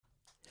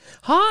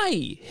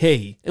Hi,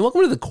 hey, and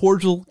welcome to the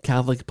Cordial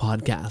Catholic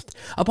Podcast,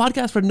 a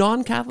podcast for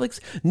non-Catholics,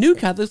 new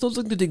Catholics, those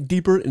looking to dig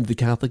deeper into the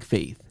Catholic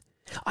faith.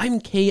 I'm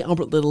K.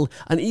 Albert Little,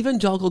 an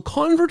evangelical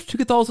convert to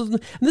Catholicism,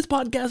 and this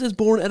podcast is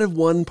born out of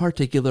one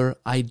particular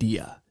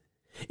idea.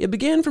 It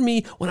began for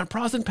me when a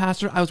Protestant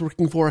pastor I was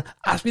working for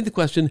asked me the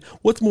question,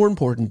 what's more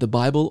important, the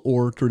Bible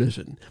or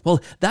tradition?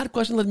 Well, that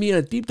question led me on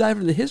a deep dive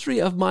into the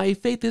history of my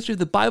faith, history of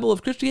the Bible,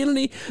 of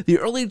Christianity, the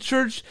early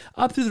church,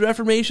 up through the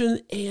Reformation,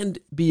 and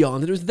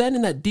beyond. It was then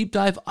in that deep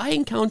dive I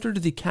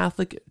encountered the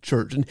Catholic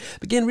Church and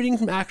began reading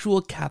from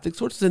actual Catholic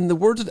sources and the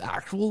words of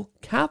actual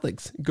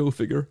Catholics. Go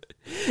figure.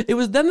 It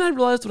was then that I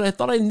realized what I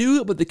thought I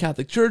knew about the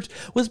Catholic Church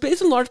was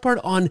based in large part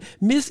on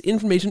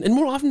misinformation and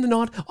more often than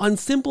not on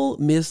simple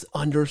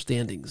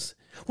misunderstandings.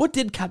 What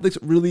did Catholics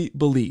really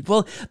believe?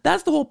 Well,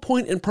 that's the whole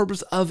point and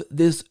purpose of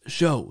this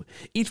show.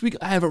 Each week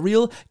I have a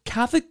real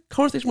Catholic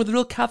conversation with a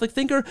real Catholic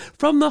thinker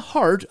from the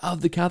heart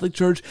of the Catholic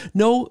Church.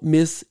 No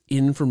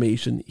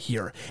misinformation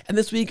here. And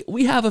this week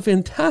we have a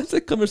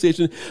fantastic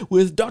conversation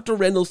with Dr.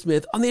 Randall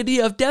Smith on the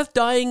idea of death,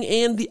 dying,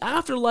 and the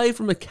afterlife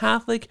from a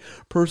Catholic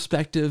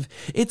perspective.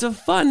 It's a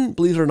fun,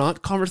 believe it or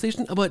not,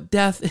 conversation about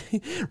death.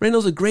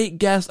 Randall's a great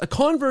guest, a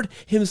convert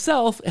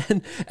himself,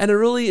 and a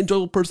really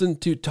enjoyable person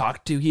to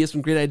talk to. He has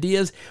some great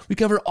ideas. We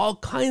cover all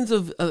kinds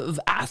of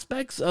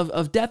aspects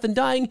of death and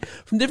dying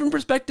from different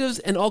perspectives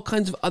and all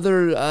kinds of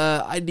other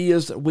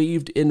ideas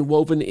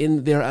woven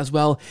in there as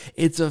well.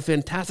 It's a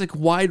fantastic,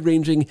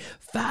 wide-ranging,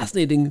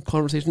 fascinating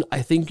conversation.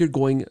 I think you're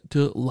going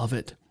to love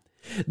it.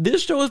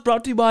 This show is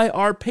brought to you by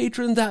our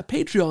patrons at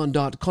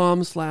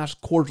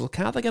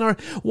patreon.com/cordialcatholic and our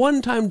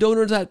one-time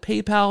donors at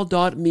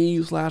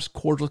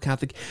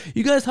paypal.me/cordialcatholic.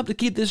 You guys help to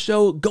keep this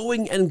show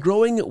going and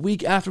growing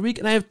week after week,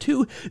 and I have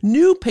two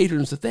new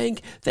patrons to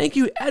thank. Thank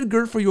you,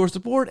 Edgar, for your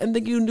support, and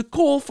thank you,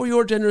 Nicole, for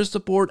your generous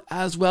support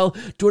as well,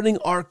 joining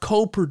our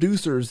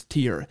co-producers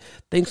tier.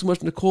 Thanks so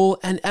much, Nicole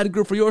and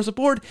Edgar, for your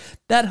support.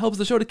 That helps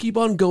the show to keep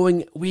on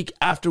going week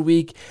after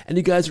week, and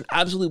you guys are an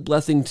absolute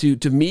blessing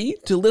to me,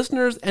 to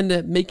listeners, and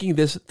to making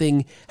this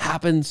thing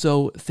happen,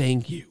 so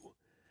thank you.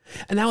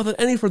 And now, without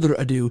any further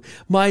ado,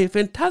 my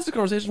fantastic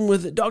conversation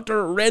with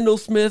Dr. Randall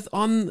Smith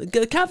on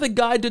the Catholic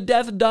Guide to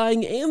Death,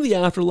 Dying, and the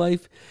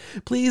Afterlife.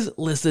 Please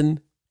listen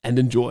and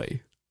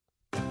enjoy.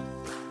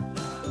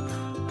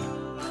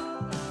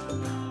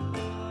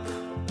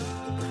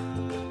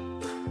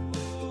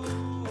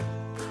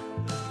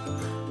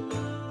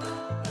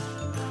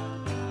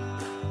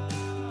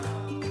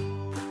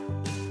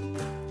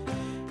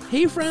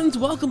 Hey friends,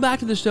 welcome back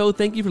to the show.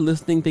 Thank you for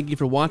listening. Thank you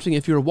for watching.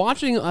 If you're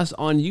watching us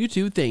on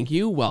YouTube, thank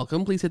you.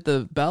 Welcome. Please hit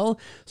the bell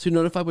so you're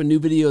notified when new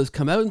videos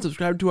come out, and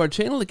subscribe to our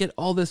channel to get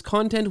all this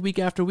content week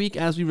after week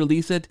as we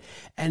release it,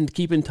 and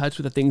keep in touch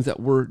with the things that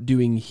we're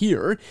doing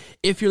here.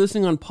 If you're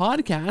listening on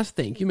podcast,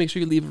 thank you. Make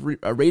sure you leave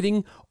a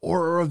rating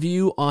or a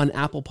review on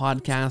Apple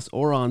Podcasts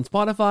or on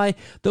Spotify.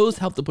 Those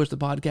help to push the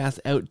podcast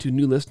out to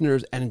new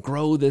listeners and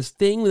grow this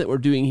thing that we're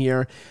doing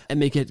here and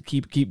make it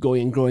keep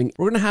going and growing.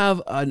 We're going to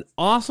have an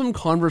awesome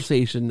conversation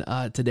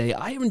today.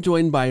 I am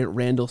joined by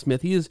Randall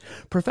Smith. He is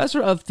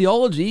professor of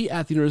theology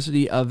at the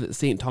University of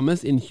St.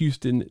 Thomas in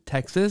Houston,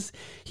 Texas.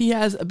 He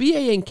has a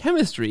BA in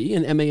chemistry,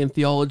 an MA in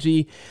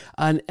theology,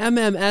 an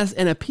MMS,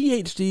 and a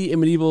PhD in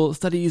medieval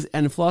studies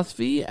and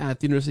philosophy at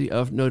the University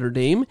of Notre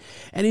Dame.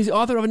 And he's the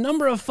author of a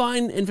number of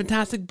fine and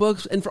fantastic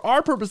books. And for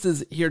our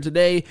purposes here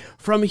today,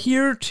 From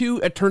Here to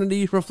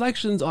Eternity,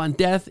 Reflections on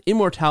Death,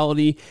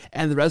 Immortality,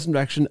 and the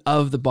Resurrection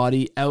of the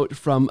Body, out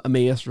from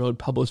Emmaus Road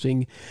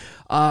Publishing.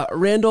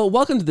 Randall,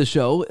 welcome to the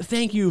show.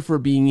 Thank you for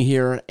being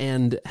here,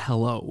 and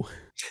hello.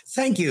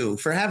 Thank you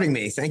for having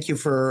me. Thank you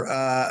for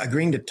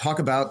agreeing to talk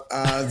about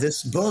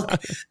this book.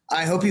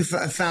 I hope you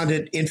found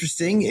it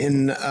interesting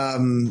in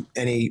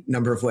any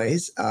number of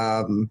ways.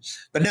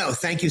 But no,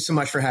 thank you so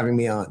much for having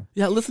me on.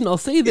 Yeah, listen, I'll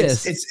say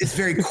this. It's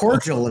very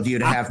cordial of you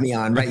to have me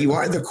on, right? You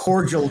are the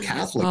cordial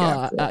Catholic.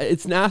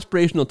 It's an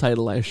aspirational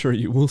title, I assure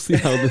you. We'll see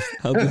how this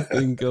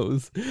thing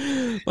goes.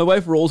 My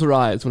wife rolls her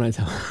eyes when I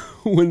tell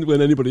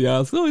when anybody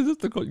asks, "Oh, is this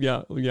the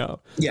yeah?" Yeah,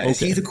 okay. Is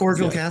he the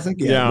cordial Catholic?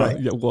 Yeah, right.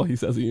 Yeah. Well, he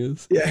says he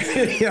is.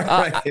 Yeah,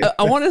 right.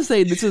 I want to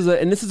say this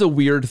is a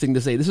weird thing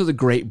to say. This is a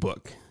great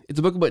book. It's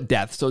a book about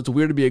death, so it's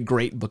weird to be a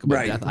great book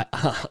about death,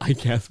 I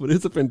guess. But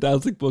it's a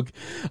fantastic book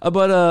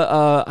about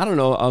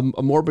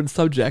a morbid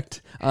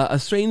subject, a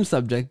strange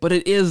subject, but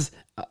it is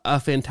a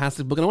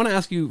fantastic book. And I want to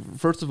ask you,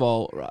 first of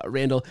all,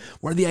 Randall,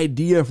 where the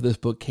idea for this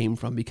book came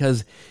from,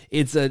 because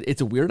it's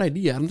a weird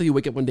idea. I don't think you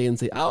wake up one day and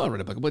say, "Oh, I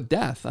read a book about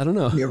death." I don't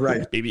know. You're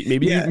right.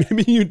 maybe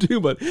you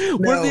do, but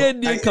where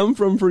did the idea come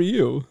from for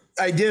you?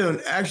 I do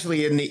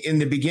actually. In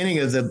the beginning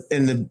of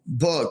the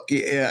book,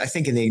 I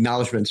think in the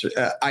acknowledgments,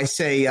 I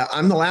say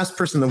I'm the last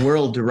person in the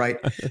world to write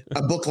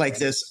a book like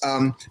this.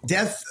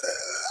 Death.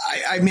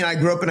 I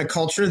grew up in a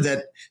culture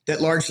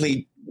that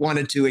largely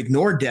wanted to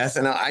ignore death,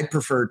 and I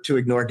prefer to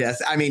ignore death.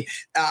 I mean,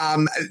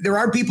 there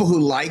are people who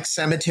like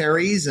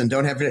cemeteries and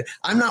don't have to.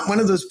 I'm not one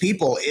of those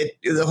people.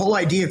 The whole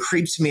idea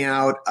creeps me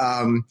out.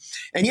 And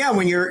yeah,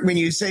 when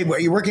you say, well,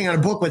 you're working on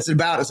a book, what's it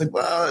about? It's like,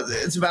 well,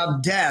 it's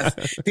about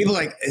death. People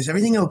are like, is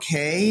everything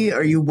okay?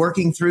 Are you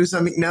working through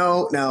something?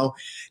 No.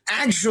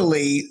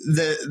 Actually,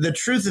 the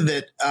truth of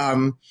it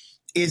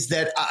is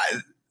that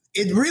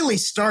it really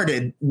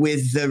started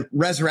with the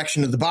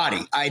resurrection of the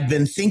body. I'd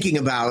been thinking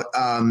about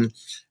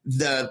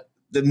the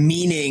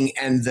meaning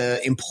and the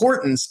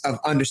importance of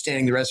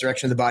understanding the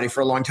resurrection of the body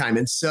for a long time.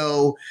 And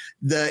so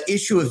the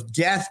issue of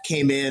death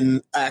came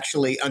in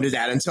actually under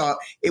that. And so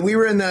we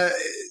were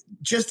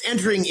just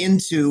entering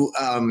into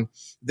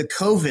the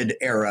COVID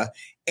era.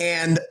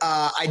 And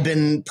I'd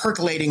been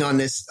percolating on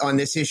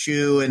this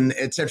issue and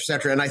et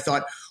cetera. And I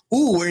thought,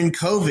 ooh, we're in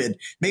COVID.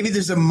 Maybe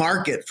there's a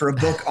market for a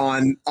book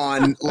on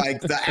like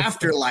the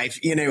afterlife.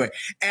 Anyway,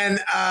 and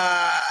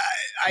I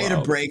had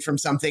a break from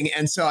something,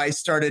 and so I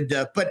started.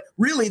 But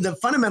really, the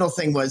fundamental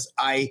thing was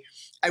I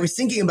was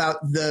thinking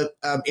about the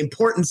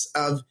importance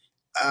of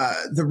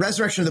the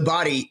resurrection of the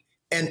body.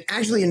 And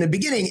actually, in the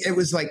beginning, it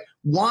was like,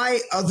 why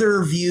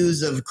other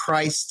views of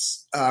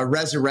Christ's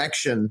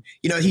resurrection?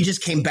 He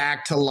just came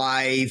back to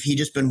life. He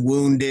just been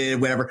wounded,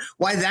 whatever.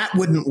 Why that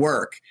wouldn't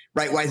work,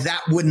 right? Why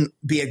that wouldn't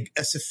be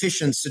a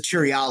sufficient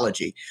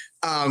soteriology.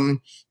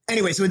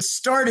 Anyway, so it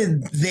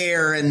started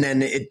there, and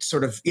then it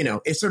sort of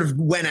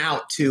went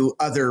out to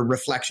other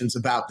reflections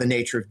about the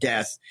nature of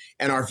death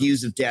and our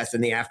views of death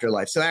and the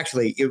afterlife. So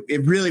actually,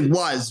 it really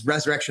was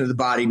resurrection of the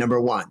body, number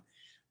one.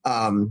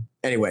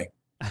 Anyway.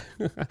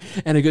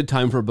 And a good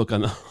time for a book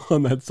on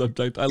that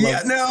subject. And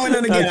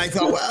then again, I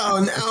thought,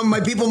 well, now my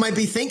people might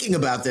be thinking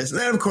about this. And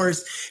then, of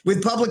course,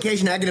 with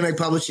publication, academic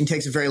publishing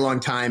takes a very long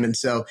time. And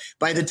so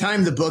by the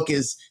time the book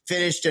is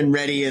finished and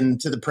ready and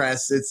to the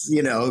press, it's,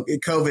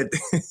 COVID.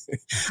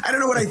 I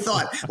don't know what I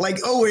thought. Like,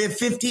 we have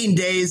 15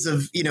 days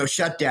of,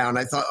 shutdown.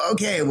 I thought,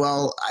 okay,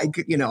 well, I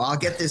could, I'll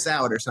get this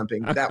out or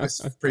something. That was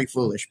pretty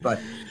foolish.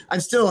 But I'm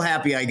still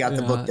happy I got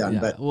the book done.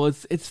 Yeah. But well,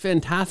 it's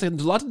fantastic.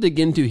 There's a lot to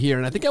dig into here.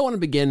 And I think I want to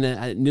begin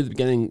near the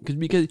beginning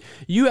because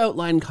you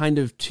outline kind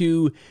of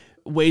two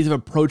ways of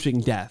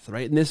approaching death,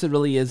 right? And this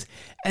really is,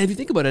 and if you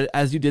think about it,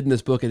 as you did in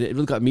this book, and it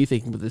really got me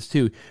thinking about this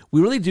too,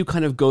 we really do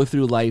kind of go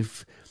through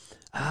life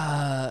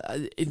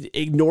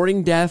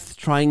ignoring death,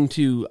 trying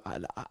to,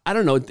 I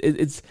don't know,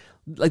 it's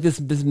like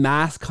this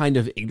mass kind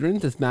of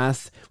ignorance, this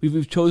mass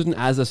we've chosen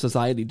as a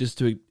society just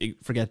to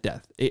forget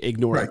death,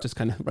 ignore it, just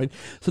kind of, right?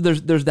 So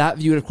there's that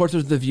view, and of course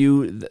there's the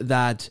view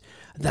that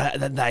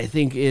I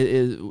think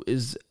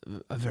is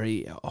a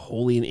very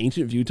holy and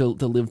ancient view to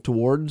live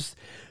towards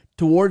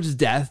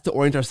death, to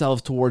orient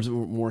ourselves towards a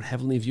more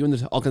heavenly view, and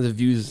there's all kinds of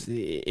views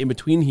in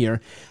between here.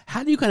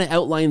 How do you kind of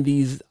outline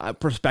these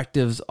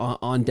perspectives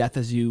on death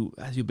as you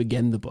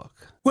begin the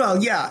book?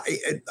 Well, yeah,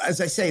 as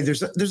I say,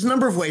 there's a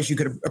number of ways you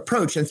could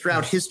approach, and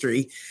throughout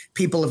history,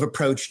 people have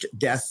approached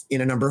death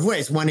in a number of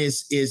ways. One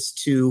is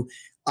to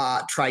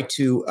try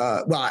to,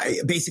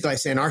 basically I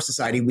say in our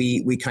society,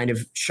 we kind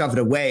of shove it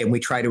away and we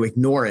try to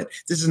ignore it.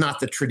 This is not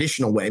the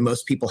traditional way.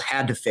 Most people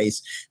had to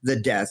face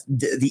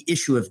the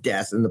issue of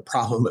death and the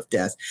problem of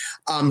death.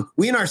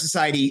 We in our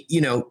society,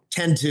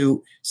 tend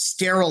to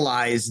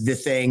sterilize the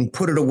thing,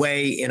 put it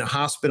away in a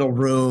hospital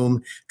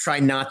room,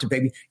 try not to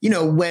baby.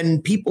 When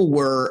people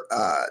were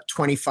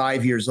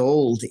 25 years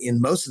old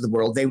in most of the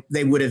world,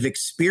 they would have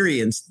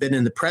been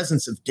in the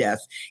presence of death,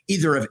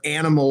 either of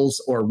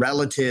animals or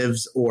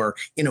relatives or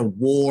in a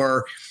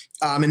war.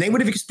 And they would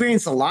have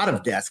experienced a lot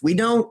of death. We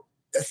don't,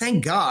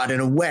 thank God,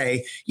 in a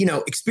way,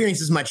 experience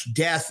as much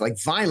death,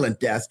 like violent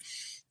death.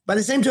 By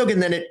the same token,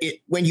 then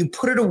it when you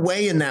put it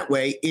away in that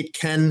way, it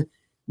can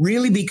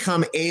really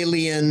become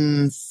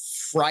alien,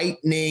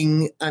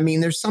 frightening. I mean,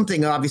 there's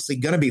something obviously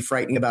going to be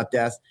frightening about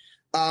death.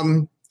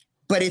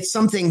 But it's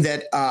something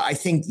that I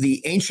think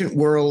the ancient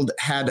world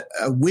had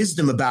a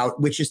wisdom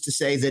about, which is to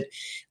say that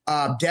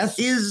death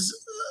is,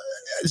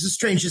 this is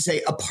strange to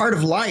say, a part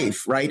of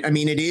life, right? I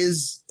mean, it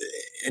is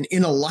an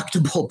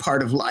ineluctable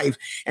part of life.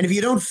 And if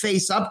you don't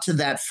face up to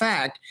that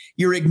fact,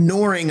 you're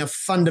ignoring a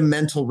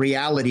fundamental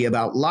reality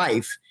about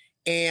life.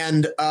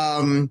 And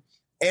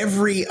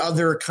every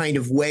other kind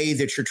of way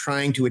that you're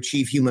trying to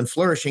achieve human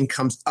flourishing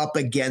comes up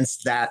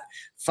against that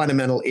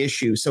fundamental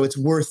issue. So it's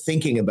worth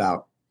thinking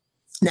about.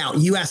 Now,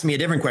 you asked me a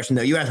different question,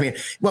 though. You asked me,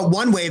 well,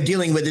 one way of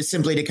dealing with it is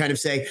simply to kind of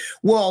say,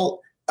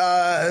 well,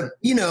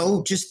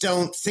 just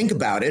don't think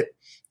about it.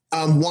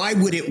 Why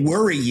would it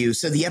worry you?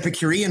 So the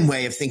Epicurean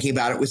way of thinking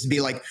about it was to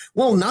be like,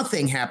 well,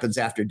 nothing happens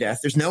after death.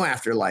 There's no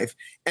afterlife.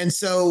 And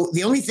so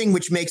the only thing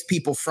which makes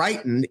people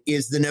frightened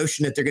is the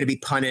notion that they're going to be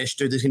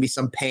punished or there's going to be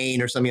some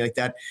pain or something like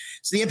that.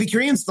 So the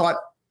Epicureans thought,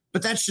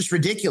 but that's just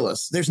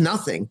ridiculous. There's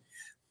nothing.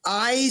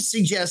 I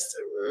suggest,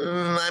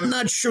 I'm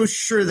not so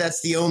sure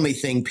that's the only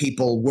thing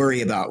people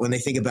worry about when they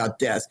think about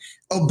death.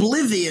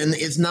 Oblivion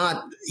is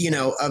not,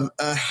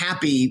 a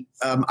happy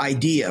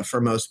idea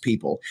for most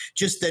people,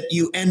 just that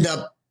you end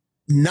up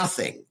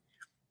nothing.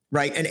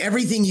 right? And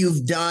everything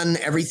you've done,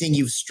 everything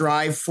you've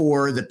strived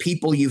for, the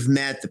people you've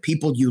met, the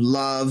people you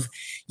love,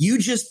 you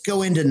just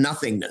go into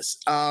nothingness.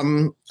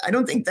 I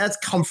don't think that's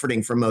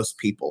comforting for most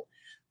people.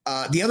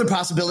 The other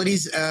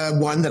possibilities,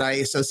 one that I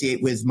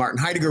associate with Martin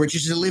Heidegger, which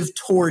is to live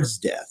towards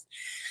death.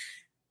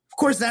 Of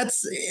course,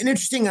 that's an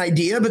interesting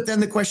idea, but then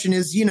the question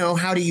is,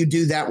 how do you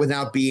do that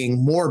without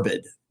being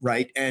morbid,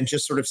 right? And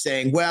just sort of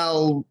saying,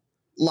 well,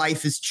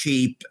 life is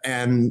cheap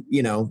and,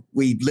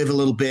 we live a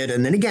little bit.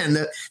 And then again,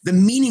 the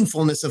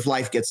meaningfulness of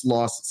life gets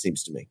lost, it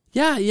seems to me.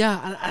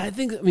 Yeah. I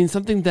think,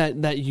 something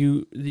that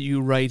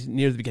you write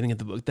near the beginning of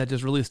the book that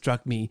just really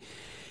struck me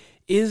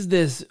is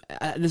this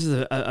is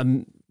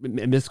a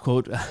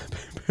misquote,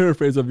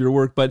 paraphrase of your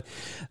work, but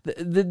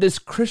this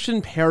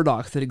Christian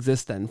paradox that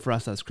exists then for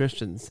us as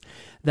Christians,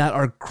 that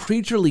our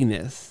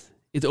creatureliness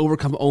is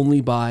overcome only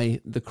by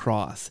the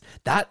cross.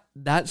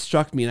 That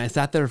struck me, and I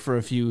sat there for I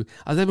was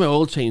having my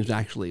oil changed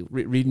actually,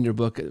 reading your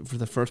book for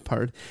the first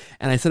part,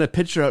 and I sent a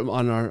picture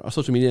on our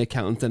social media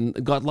accounts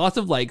and got lots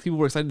of likes. People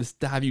were excited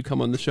to have you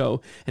come on the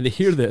show and to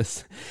hear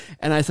this.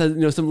 And I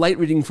said, some light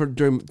reading for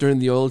during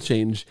the oil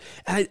change.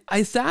 And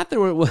I sat there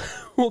where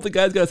the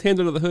guy's got his hands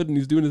under the hood and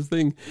he's doing his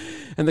thing,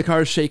 and the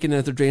car is shaking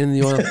as they're draining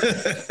the oil.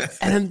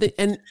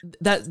 and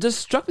that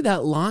just struck me,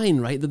 that line,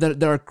 right?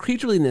 That our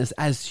creatureliness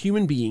as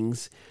human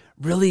beings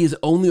really is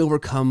only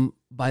overcome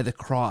by the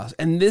cross.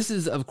 And this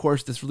is, of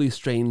course, this really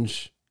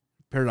strange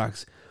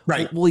paradox.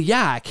 Right. Well,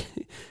 yeah.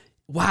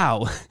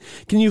 Wow.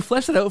 Can you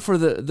flesh that out for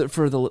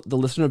the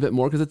listener a bit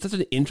more? Because it's such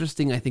an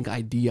interesting, I think,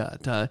 idea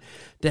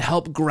to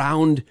help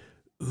ground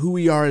who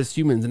we are as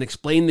humans and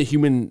explain the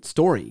human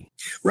story.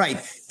 Right.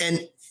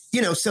 And,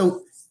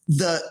 so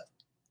the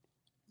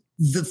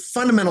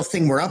fundamental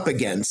thing we're up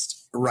against,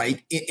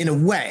 right, in a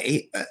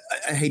way,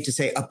 I hate to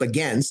say up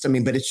against,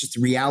 but it's just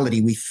the reality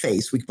we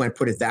face, we might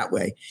put it that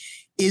way,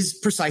 is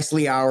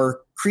precisely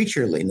our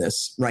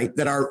creatureliness, right?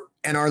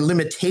 And our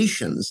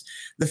limitations.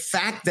 The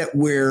fact that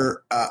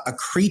we're a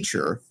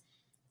creature,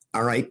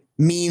 all right,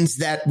 means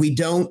that we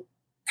don't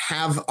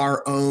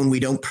we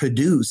don't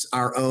produce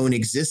our own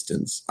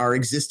existence. Our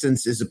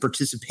existence is a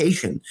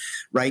participation,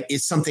 right?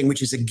 Is something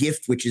which is a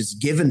gift, which is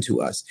given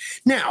to us.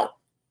 Now,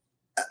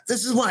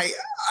 this is why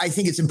I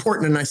think it's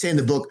important, and I say in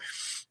the book,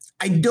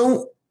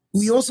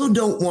 we also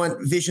don't want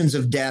visions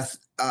of death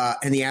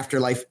and the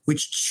afterlife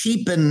which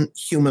cheapen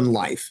human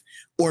life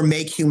or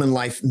make human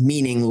life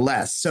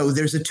meaningless. So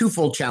there's a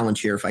twofold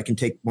challenge here, if I can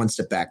take one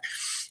step back.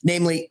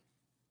 Namely,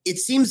 it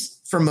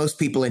seems for most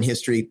people in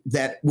history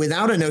that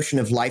without a notion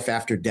of life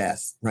after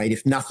death, right,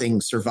 if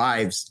nothing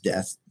survives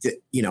death,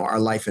 our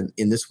life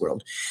in this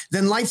world,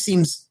 then life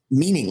seems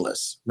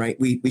meaningless, right?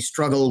 We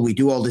struggle, we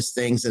do all these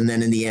things, and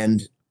then in the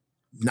end,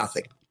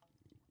 nothing.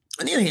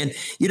 On the other hand,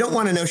 you don't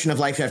want a notion of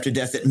life after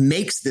death that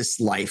makes this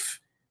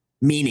life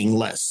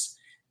meaningless,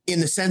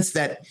 in the sense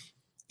that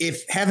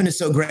if heaven is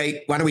so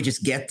great, why don't we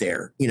just get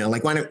there?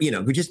 Why don't,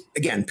 we just,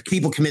 again,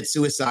 people commit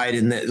suicide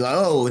and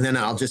then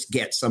I'll just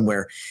get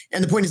somewhere.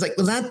 And the point is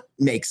that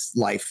makes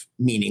life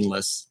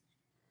meaningless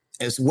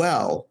as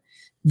well.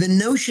 The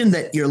notion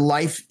that your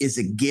life is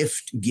a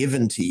gift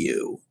given to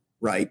you,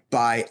 right,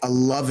 by a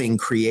loving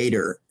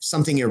creator,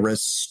 something you're a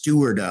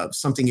steward of,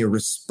 something you're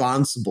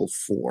responsible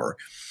for,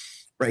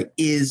 right,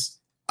 is,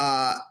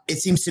 it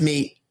seems to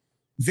me,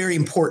 very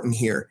important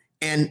here.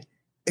 And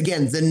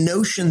again, the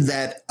notion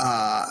that,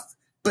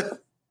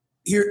 but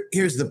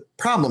here's the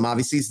problem,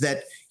 obviously, is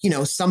that,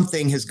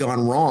 something has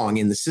gone wrong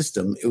in the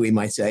system, we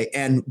might say,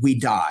 and we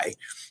die.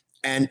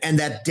 And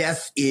that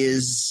death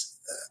is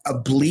a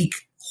bleak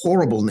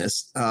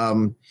horribleness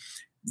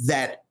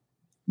that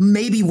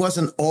maybe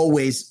wasn't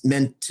always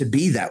meant to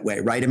be that way,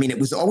 right? It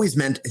was always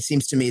meant, it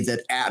seems to me,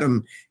 that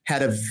Adam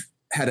had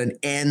an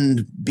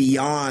end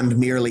beyond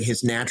merely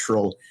his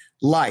natural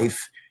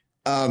life.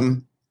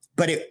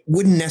 But it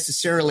wouldn't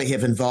necessarily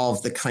have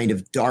involved the kind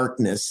of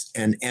darkness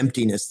and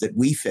emptiness that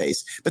we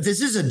face. But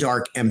this is a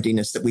dark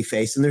emptiness that we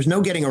face, and there's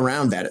no getting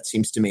around that, it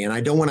seems to me. And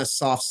I don't want to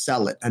soft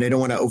sell it, and I don't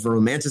want to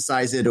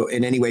over-romanticize it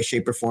in any way,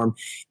 shape, or form.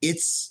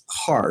 It's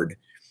hard.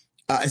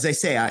 As I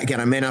say,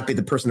 I may not be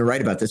the person to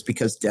write about this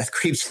because death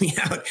creeps me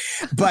out.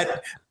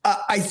 But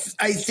I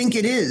think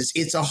it is.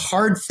 It's a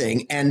hard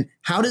thing. And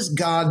how does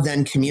God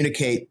then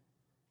communicate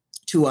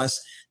to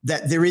us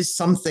that there is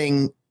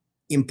something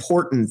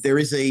important? There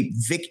is a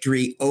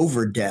victory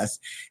over death.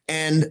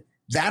 And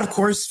that, of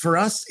course, for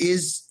us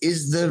is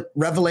the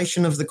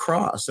revelation of the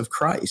cross of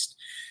Christ.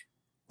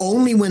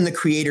 Only when the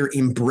Creator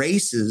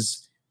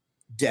embraces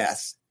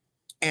death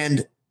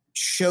and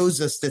shows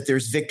us that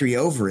there's victory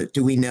over it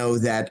do we know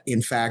that,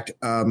 in fact,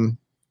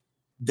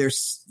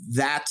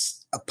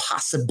 that's a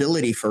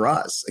possibility for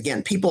us.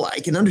 Again, people,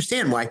 I can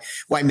understand why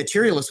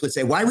materialists would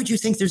say, why would you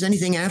think there's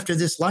anything after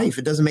this life?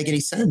 It doesn't make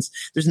any sense.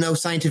 There's no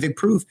scientific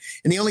proof.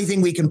 And the only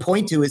thing we can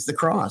point to is the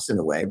cross, in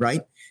a way,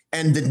 right?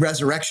 And the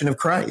resurrection of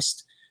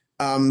Christ.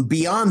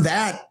 Beyond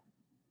that,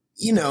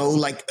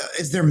 like,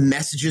 is there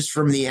messages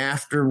from the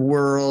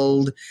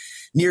afterworld,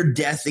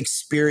 near-death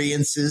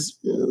experiences?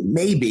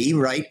 Maybe,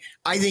 right?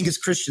 I think as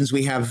Christians,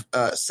 we have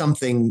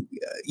something,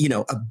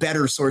 a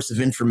better source of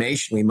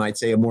information, we might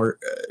say, a more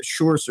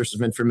sure source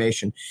of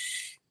information.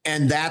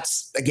 And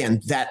that's,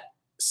 again, that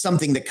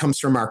something that comes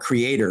from our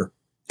Creator,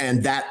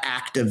 and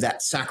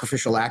that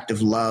sacrificial act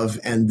of love,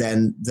 and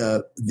then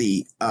the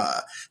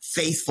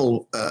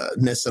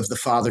faithfulness of the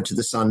Father to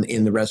the Son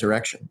in the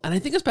resurrection. And I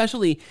think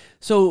especially,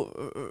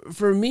 so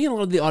for me, a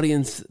lot of the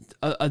audience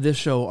of this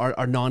show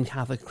are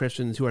non-Catholic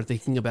Christians who are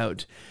thinking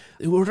about,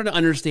 who are trying to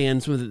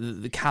understand some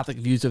of the Catholic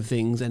views of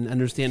things and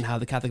understand how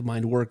the Catholic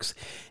mind works.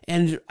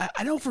 And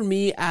I know for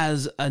me,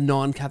 as a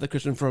non-Catholic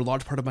Christian for a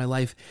large part of my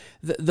life,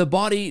 the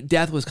body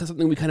death was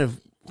something we kind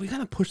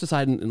of pushed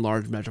aside in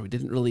large measure. We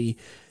didn't really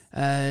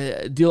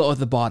deal with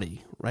the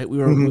body, right? We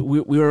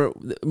were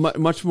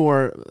much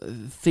more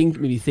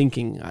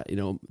thinking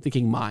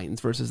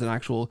minds versus an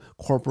actual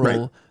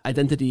corporal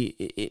identity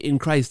in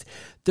Christ.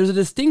 There's a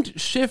distinct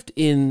shift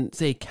in,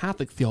 say,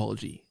 Catholic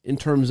theology in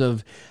terms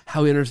of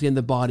how we understand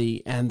the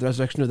body and the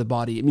resurrection of the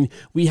body. I mean,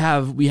 we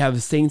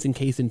have saints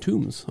encased in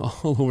tombs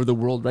all over the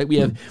world, right? We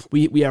have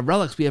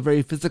relics. We have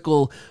very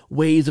physical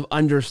ways of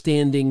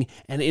understanding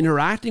and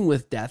interacting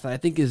with death that I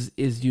think is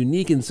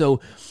unique. And so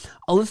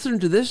a listener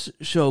to this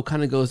show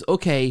kind of goes,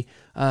 okay,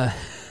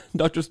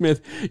 Dr.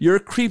 Smith, you're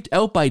creeped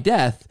out by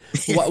death.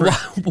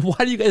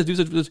 Why do you guys do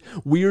such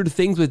weird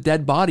things with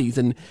dead bodies?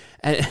 And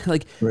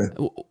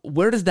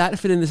where does that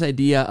fit in this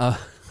idea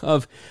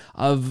of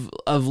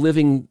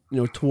living,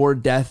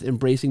 toward death,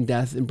 embracing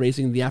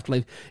the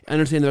afterlife,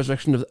 understanding the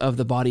resurrection of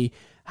the body?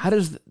 How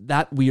does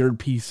that weird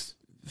piece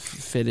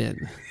fit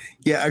in?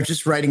 Yeah, I was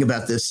just writing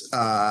about this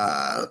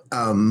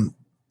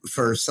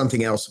for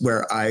something else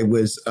where I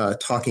was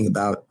talking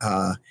about.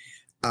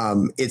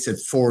 It's a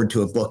forward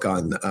to a book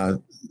on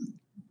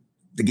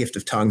the gift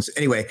of tongues,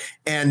 anyway,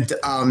 and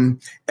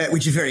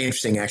which is very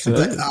interesting,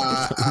 actually.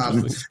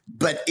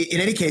 But in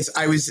any case,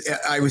 I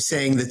was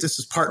saying that this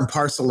was part and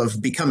parcel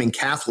of becoming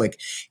Catholic.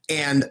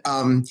 And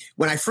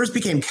when I first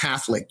became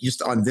Catholic,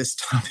 just on this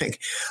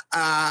topic,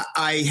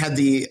 I had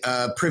the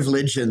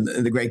privilege and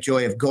the great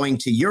joy of going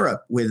to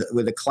Europe with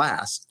a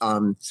class.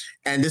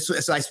 And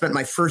so I spent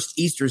my first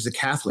Easter as a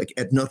Catholic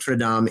at Notre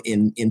Dame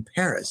in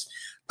Paris.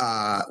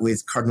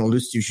 With Cardinal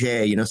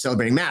Lustiger,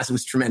 celebrating Mass. It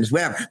was tremendous,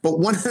 whatever. But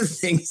one of the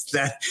things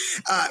that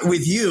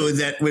with you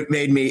that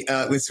made me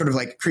was sort of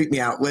like creep me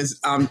out was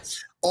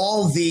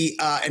all the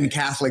and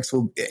Catholics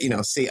will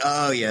say,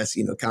 oh yes,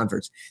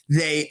 converts.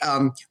 They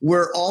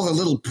were all the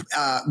little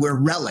were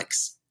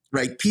relics.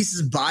 Right,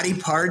 body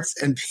parts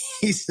and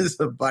pieces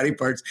of body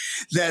parts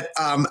that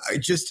I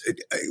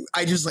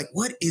just like,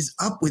 what is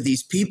up with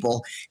these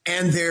people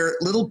and their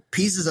little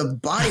pieces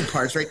of body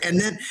parts, right? And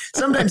then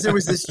sometimes there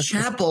was this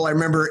chapel I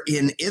remember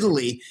in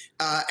Italy,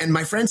 and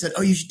my friend said,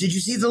 "Oh, did you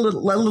see the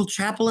little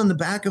chapel in the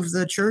back of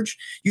the church?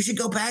 You should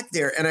go back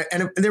there."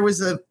 And there was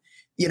a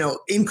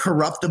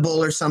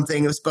incorruptible or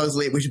something.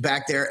 Supposedly it was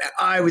back there. And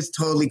I was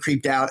totally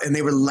creeped out, and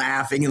they were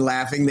laughing and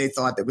laughing. They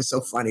thought that was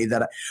so funny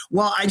that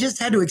I just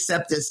had to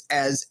accept this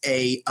as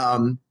a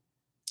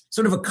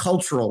sort of a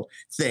cultural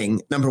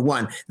thing. Number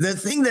one, the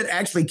thing that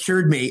actually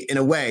cured me in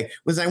a way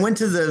was I went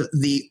to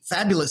the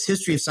fabulous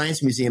History of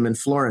Science Museum in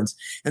Florence,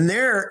 and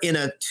there in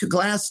a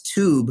glass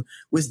tube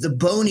was the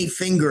bony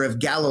finger of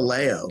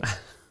Galileo.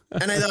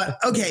 And I thought,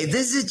 okay,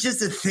 this is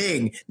just a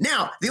thing.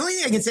 Now, the only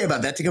thing I can say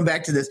about that, to come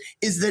back to this,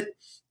 is that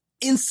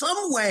in some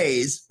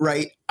ways,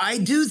 right, I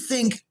do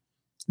think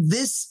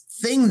this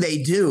thing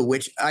they do,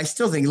 which I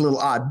still think is a little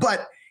odd,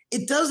 but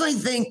it does, I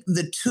think,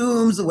 the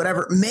tombs or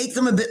whatever, make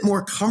them a bit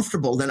more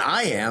comfortable than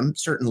I am,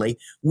 certainly,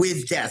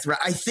 with death. Right?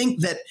 I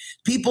think that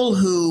people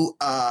who,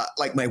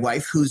 like my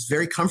wife, who's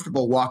very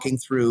comfortable walking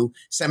through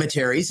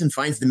cemeteries and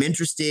finds them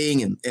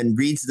interesting and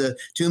reads the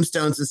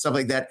tombstones and stuff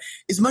like that,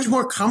 is much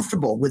more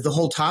comfortable with the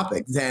whole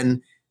topic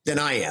than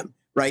I am.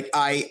 Right.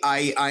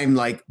 I'm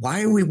like,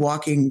 why are we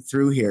walking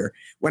through here?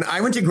 When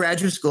I went to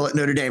graduate school at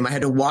Notre Dame, I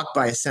had to walk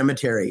by a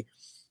cemetery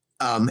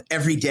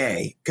every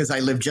day because I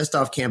live just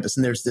off campus,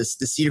 and there's the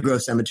Cedar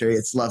Grove Cemetery.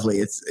 It's lovely.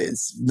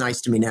 It's nice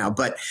to me now.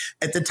 But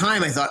at the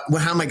time I thought,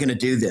 well, how am I going to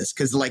do this?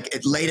 Because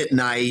late at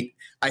night,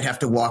 I'd have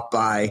to walk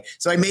by.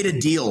 So I made a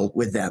deal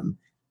with them,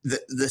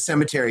 the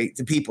cemetery,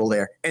 the people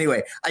there.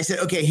 Anyway, I said,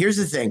 okay, here's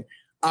the thing.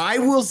 I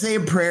will say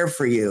a prayer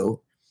for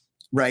you,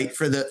 right,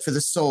 for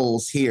the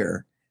souls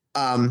here.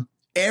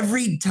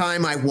 Every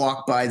time I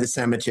walk by the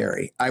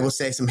cemetery, I will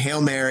say some Hail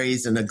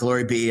Marys and a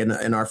Glory Be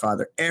and Our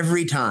Father.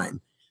 Every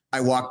time I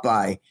walk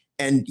by,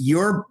 and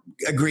your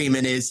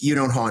agreement is you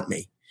don't haunt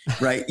me,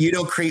 right? You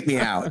don't creep me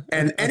out.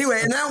 And anyway,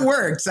 and that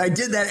works. I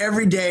did that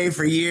every day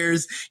for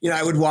years.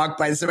 I would walk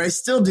by the cemetery. I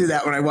still do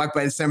that when I walk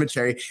by the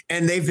cemetery,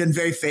 and they've been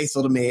very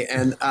faithful to me.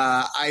 And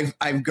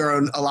I've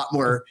grown a lot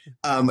more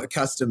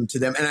accustomed to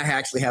them. And I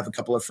actually have a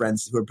couple of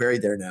friends who are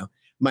buried there now.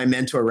 My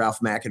mentor, Ralph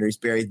McInerney, is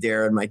buried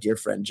there, and my dear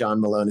friend,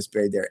 John Malone, is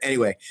buried there.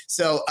 Anyway,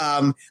 so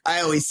I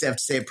always have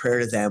to say a prayer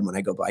to them when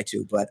I go by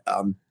too. But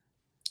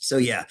So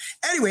yeah.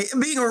 Anyway,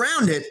 being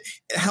around it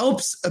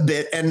helps a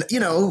bit. And,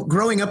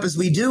 growing up as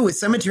we do with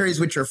cemeteries,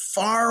 which are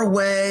far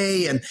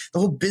away, and the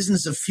whole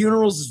business of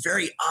funerals is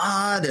very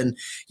odd. And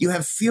you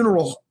have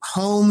funeral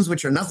homes,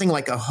 which are nothing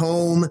like a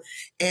home.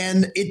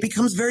 And it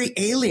becomes very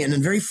alien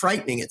and very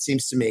frightening, it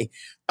seems to me.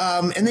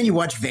 And then you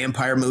watch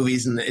vampire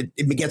movies and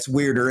it gets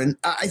weirder. And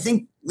I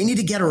think we need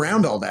to get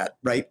around all that,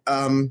 right?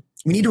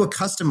 We need to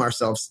accustom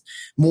ourselves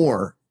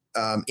more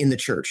in the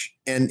church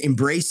and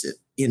embrace it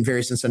in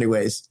various and sundry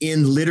ways,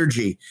 in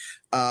liturgy.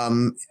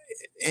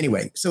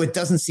 Anyway, so it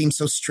doesn't seem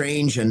so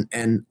strange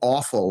and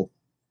awful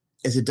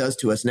as it does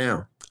to us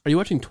now. Are you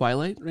watching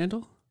Twilight,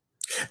 Randall?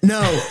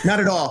 No, not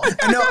at all.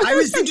 No, I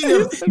was thinking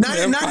of not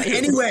in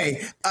any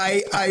way.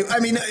 I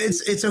mean,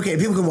 it's okay.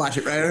 People can watch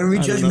it, right? I don't be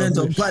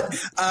judgmental, but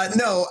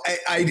no,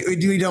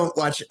 we don't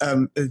watch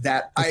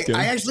that.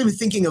 I actually was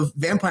thinking of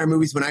vampire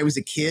movies when I was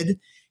a kid.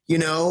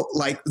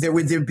 Like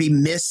there'd be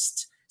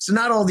Mist. So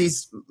not all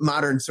these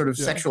modern sort of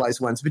sexualized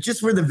ones, but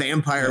just where the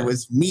vampire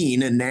was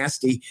mean and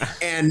nasty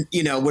and,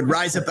 would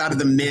rise up out of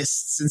the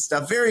mists and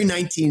stuff. Very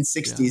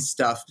 1960s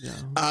stuff. Yeah.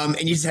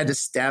 And you just had to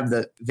stab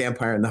the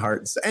vampire in the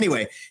heart. So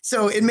anyway,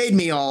 so it made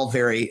me all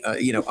very,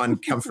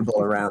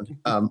 uncomfortable around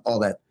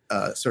all that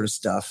sort of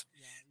stuff.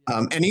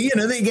 And,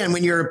 again,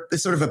 when you're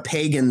sort of a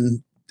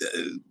pagan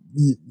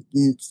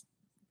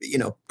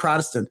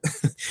Protestant,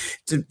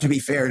 to be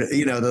fair,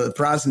 the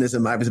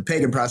Protestantism, I was a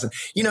pagan Protestant,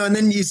 and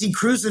then you see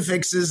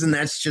crucifixes and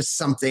that's just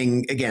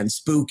something, again,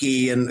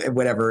 spooky and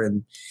whatever.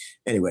 And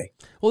anyway.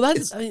 Well,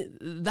 that's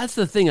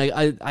the thing.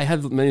 I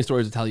have many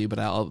stories to tell you, but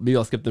maybe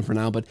I'll skip them for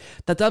now. But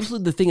that's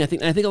absolutely the thing. I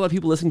think a lot of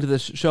people listening to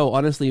this show,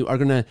 honestly, are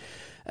going to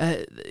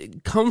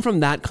come from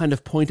that kind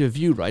of point of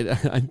view, right?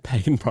 I'm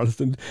pagan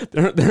Protestant.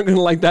 They're going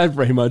to like that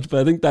very much, but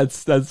I think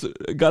that's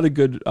got a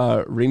good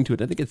ring to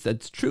it. I think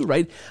that's true,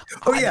 right?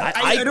 Oh yeah,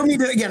 I don't mean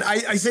to. Again,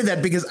 I say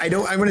that because I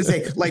want to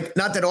say, like,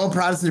 not that all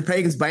Protestants are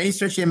pagans by any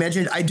stretch of the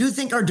imagination. I do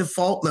think our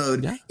default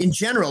mode in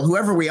general,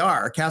 whoever we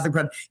are, Catholic,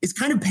 Protestant, is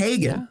kind of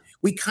pagan. Yeah.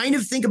 We kind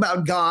of think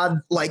about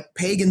God like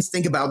pagans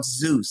think about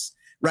Zeus.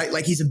 Right,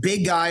 like he's a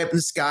big guy up in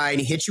the sky, and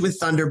he hits you with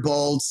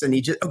thunderbolts, and he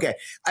just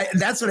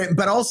that's what.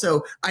 But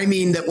also, I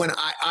mean that when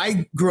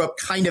I grew up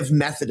kind of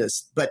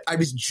Methodist, but I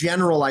was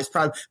generalized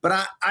Protestant,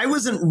 but I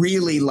wasn't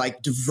really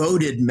like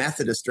devoted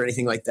Methodist or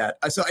anything like that.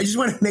 So I just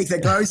want to make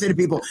that. I always say to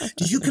people,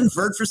 "Did you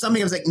convert for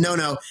something?" I was like,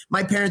 "No.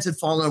 My parents had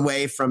fallen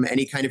away from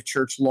any kind of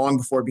church long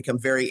before it became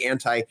very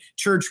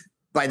anti-church."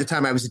 By the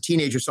time I was a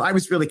teenager. So I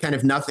was really kind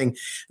of nothing.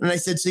 And I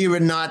said, so you were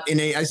not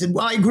I said,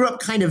 well, I grew up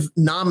kind of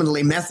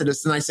nominally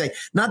Methodist. And I say,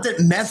 not that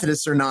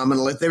Methodists are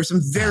nominal. There's some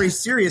very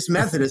serious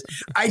Methodists.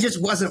 I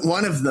just wasn't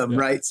one of them,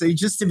 right? So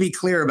just to be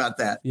clear about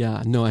that.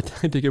 Yeah, no, I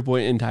take your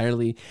point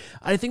entirely.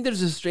 I think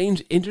there's a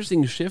strange,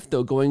 interesting shift,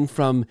 though, going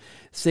from,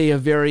 say, a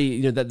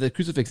very, that the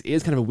crucifix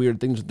is kind of a weird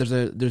thing.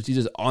 There's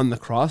Jesus on the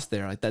cross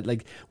there, like that.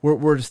 Like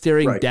we're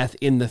staring death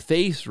in the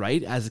face,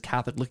 right? As a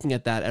Catholic, looking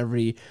at that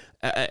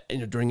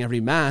during every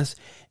Mass.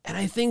 And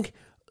I think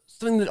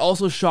something that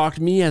also shocked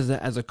me as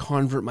a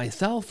convert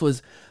myself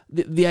was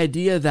the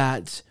idea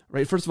that,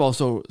 right, first of all,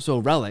 so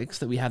relics,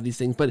 that we have these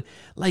things, but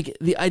like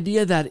the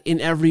idea that in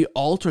every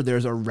altar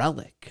there's a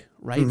relic,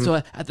 right? Mm-hmm.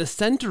 So at the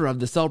center of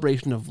the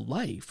celebration of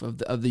life,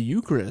 of the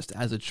Eucharist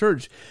as a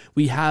church,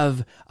 we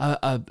have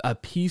a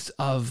piece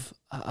of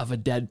a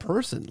dead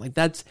person. Like,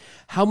 that's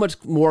how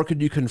much more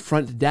could you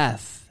confront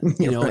death,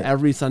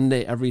 every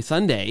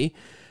Sunday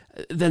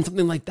than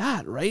something like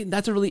that, right?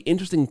 That's a really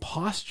interesting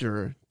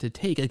posture to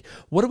take. Like,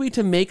 what are we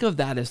to make of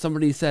that if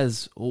somebody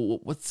says,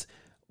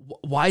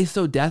 why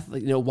so death?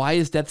 Like, why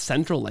is death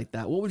central like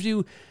that?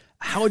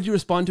 How would you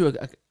respond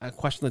to a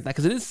question like that?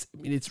 Because it is,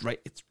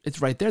 it's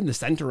right there in the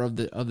center of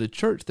the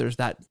church. There's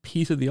that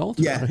piece of the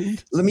altar. Yeah.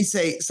 Right? Let me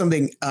say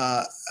something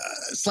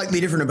slightly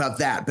different about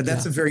that, but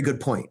that's a very good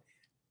point.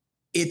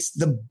 It's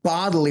the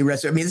bodily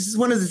resurrection. I mean, this is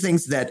one of the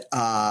things that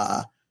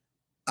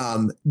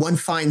one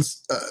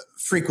finds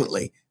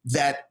frequently,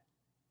 that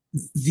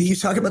you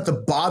talk about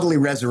the bodily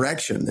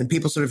resurrection and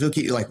people sort of look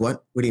at you like,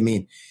 what do you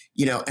mean?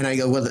 And I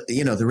go, well,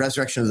 the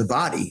resurrection of the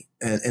body.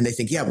 And they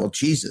think, yeah, well,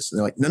 Jesus. And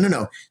they're like,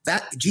 no,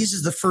 that Jesus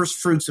is the first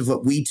fruits of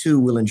what we too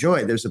will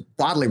enjoy. There's a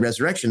bodily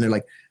resurrection. They're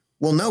like,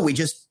 well, no, we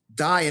just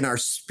die and our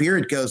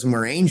spirit goes and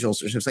we're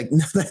angels. Or so it's like,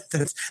 no,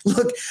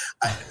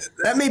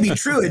 that may be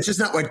true. It's just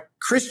not what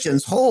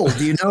Christians hold.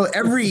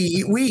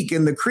 Every week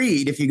in the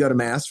creed, if you go to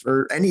Mass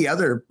or any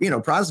other,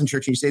 Protestant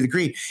church and you say the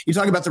creed, you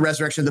talk about the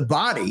resurrection of the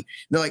body. And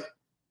they're like,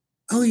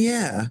 oh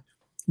yeah,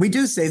 we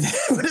do say that.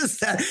 What is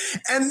that?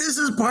 And this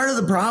is part of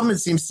the problem, it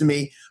seems to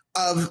me,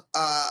 of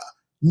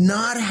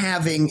not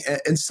having,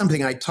 and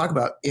something I talk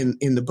about in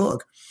the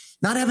book,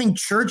 not having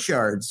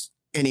churchyards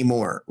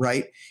anymore,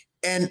 right?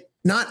 And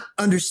not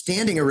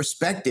understanding or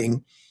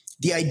respecting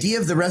the idea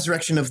of the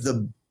resurrection of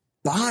the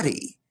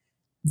body.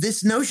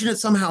 This notion that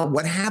somehow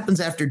what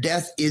happens after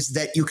death is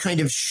that you kind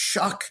of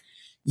shuck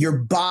your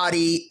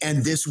body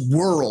and this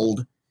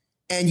world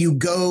and you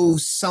go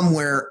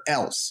somewhere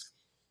else,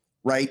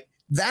 right?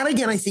 That,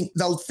 again, I think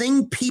the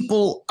thing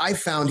people I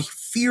found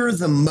fear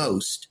the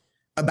most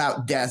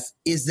about death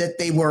is that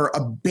they were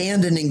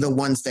abandoning the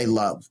ones they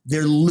love.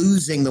 They're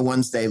losing the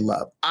ones they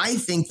love. I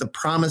think the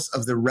promise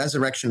of the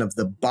resurrection of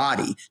the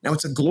body, now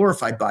it's a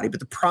glorified body,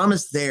 but the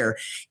promise there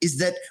is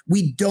that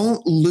we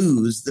don't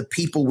lose the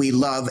people we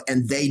love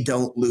and they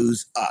don't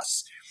lose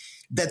us.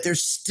 That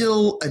there's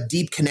still a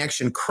deep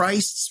connection.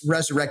 Christ's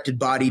resurrected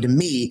body to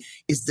me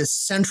is the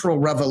central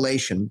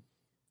revelation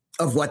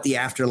of what the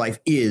afterlife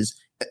is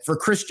for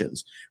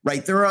Christians,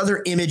 right? There are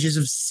other images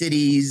of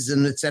cities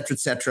and et cetera, et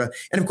cetera.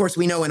 And of course,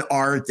 we know in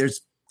art,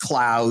 there's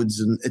clouds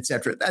and et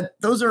cetera.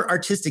 Those are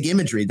artistic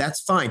imagery. That's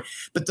fine.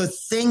 But the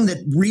thing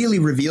that really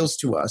reveals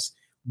to us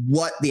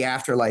what the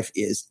afterlife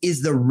is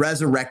the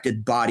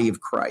resurrected body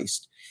of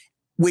Christ,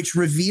 which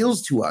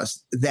reveals to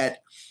us that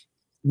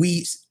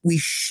we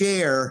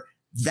share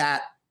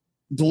that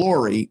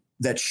glory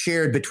that's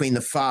shared between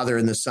the Father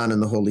and the Son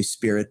and the Holy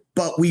Spirit,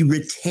 but we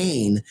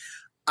retain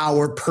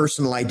our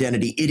personal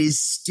identity. It is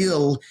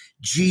still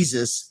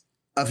Jesus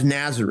of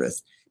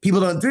Nazareth. People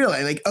don't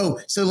realize, like, oh,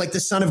 so like the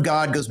Son of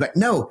God goes back.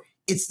 No,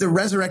 it's the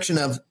resurrection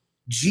of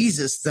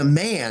Jesus, the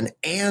man,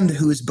 and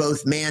who is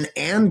both man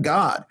and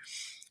God.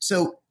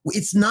 So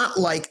it's not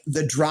like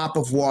the drop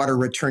of water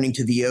returning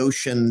to the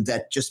ocean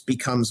that just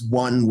becomes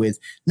one with,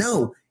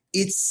 no,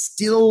 it's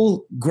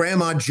still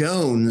Grandma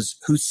Jones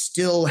who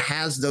still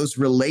has those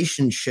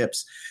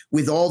relationships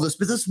with all this.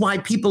 But this is why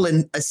people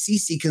in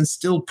Assisi can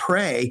still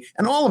pray,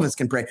 and all of us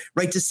can pray,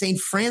 right, to St.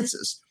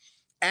 Francis.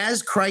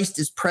 As Christ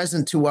is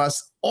present to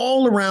us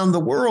all around the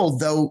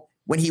world, though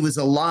when he was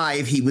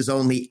alive, he was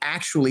only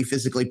actually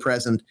physically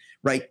present,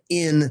 right,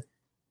 in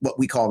what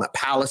we call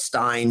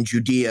Palestine,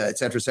 Judea, et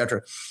cetera, et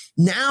cetera.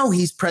 Now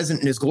he's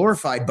present in his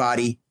glorified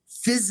body,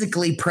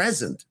 physically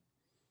present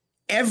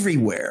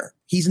everywhere.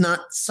 He's not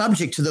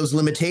subject to those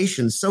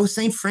limitations. So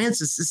St.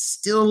 Francis is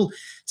still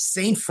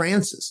St.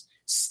 Francis,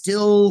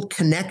 still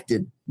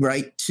connected,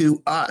 right,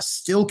 to us,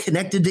 still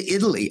connected to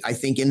Italy, I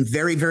think, in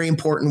very, very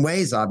important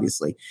ways,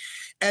 obviously,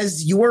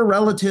 as your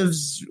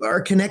relatives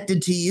are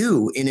connected to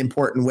you in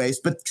important ways,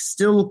 but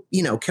still,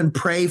 can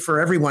pray for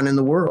everyone in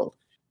the world.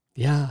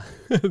 Yeah.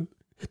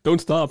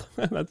 Don't stop.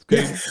 That's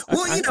great. Yeah.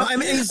 Well,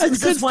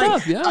 that's why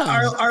stuff, yeah.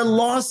 Our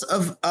loss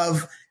of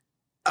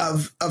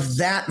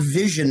that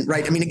vision,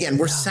 right? I mean, again,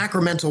 we're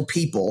sacramental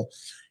people.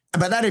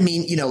 And by that, I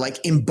mean, like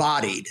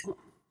embodied.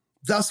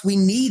 Thus, we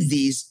need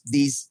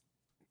these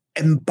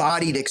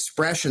embodied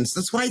expressions.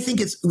 That's why I think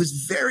it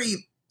was very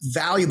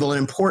valuable and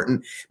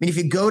important. I mean, if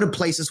you go to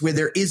places where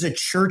there is a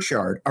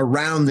churchyard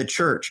around the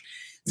church,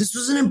 this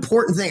was an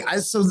important thing.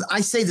 So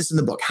I say this in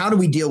the book. How do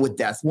we deal with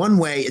death? One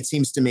way, it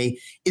seems to me,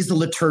 is the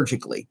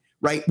liturgically,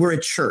 right? We're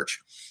a church.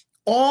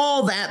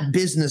 All that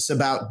business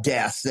about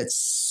death that's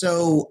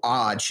so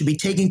odd should be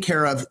taken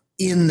care of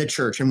in the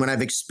church. And when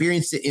I've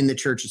experienced it in the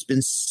church, it's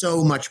been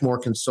so much more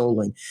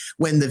consoling.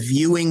 When the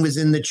viewing was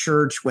in the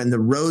church, when the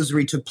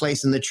rosary took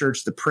place in the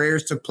church, the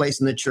prayers took place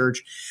in the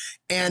church.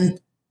 And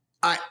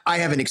I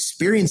haven't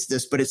experienced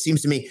this, but it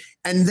seems to me.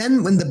 And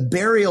then when the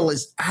burial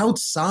is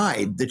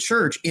outside the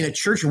church, in a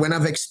church, when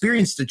I've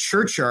experienced a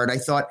churchyard, I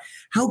thought,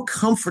 how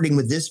comforting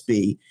would this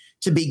be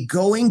to be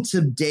going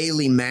to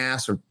daily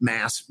mass or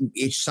mass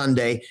each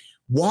Sunday,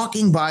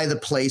 walking by the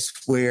place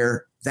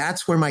where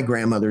that's where my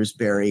grandmother is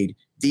buried.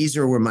 These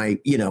are where my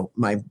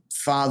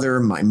father,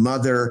 my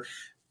mother,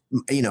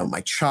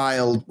 my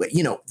child,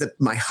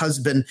 my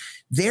husband,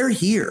 they're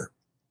here.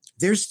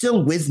 They're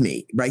still with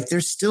me, right?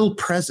 They're still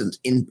present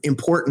in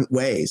important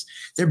ways.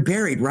 They're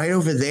buried right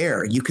over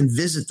there. You can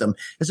visit them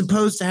as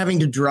opposed to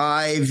having to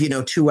drive,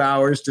 2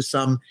 hours to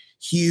some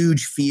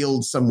huge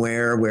field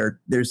somewhere where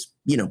there's,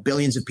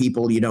 billions of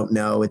people you don't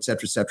know, et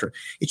cetera, et cetera.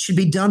 It should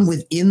be done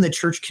within the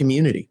church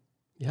community.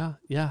 Yeah.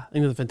 I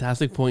think that's a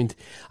fantastic point.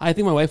 I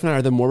think my wife and I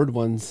are the morbid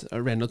ones,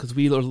 Randall, because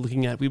we are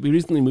looking at, we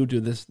recently moved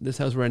to this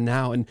house we're in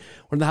now, and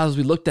one of the houses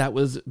we looked at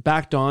was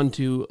backed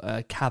onto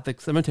a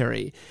Catholic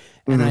cemetery.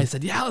 And I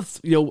said, yeah, let's,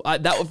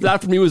 that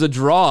for me was a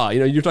draw.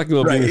 You're talking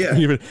about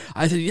being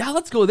I said, yeah,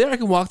 let's go there. I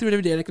can walk through it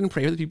every day and I can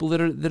pray for the people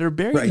that are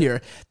buried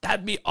here.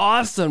 That'd be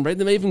awesome, right?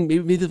 Then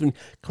maybe even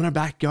come in our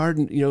backyard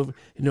and,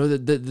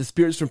 the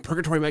spirits from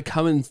purgatory might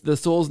come and the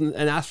souls and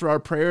ask for our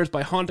prayers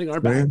by haunting our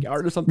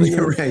backyard or something.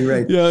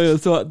 Right. Yeah.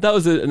 So that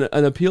was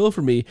an appeal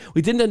for me.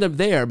 We didn't end up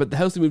there, but the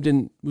house we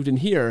moved in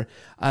here,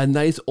 a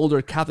nice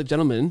older Catholic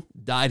gentleman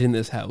died in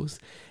this house.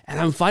 And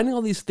I'm finding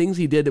all these things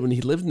he did when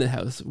he lived in the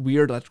house,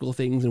 weird electrical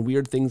things and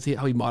weird things,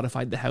 how he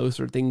modified the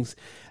house or things.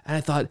 And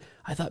I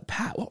thought,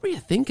 Pat, what were you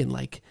thinking?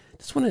 Like, I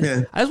just wanted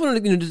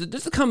to,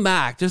 just to come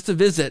back, just to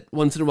visit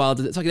once in a while,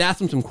 so I could ask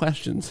him some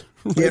questions.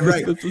 Yeah,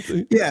 right.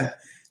 Yeah.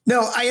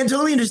 No, I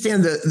totally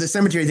understand the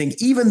cemetery thing,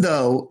 even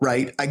though,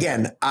 right,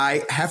 again,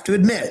 I have to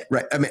admit,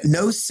 right, I mean,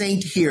 no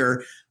saint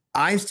here,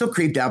 I'm still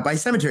creeped out by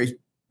cemeteries.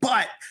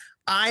 But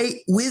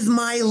with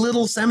my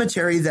little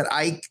cemetery that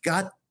I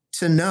got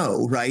to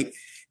know, right,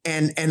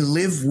 and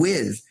live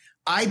with,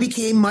 I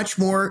became much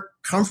more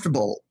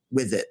comfortable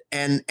with it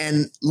and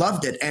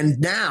loved it. And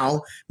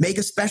now make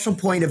a special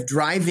point of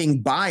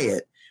driving by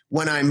it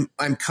when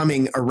I'm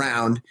coming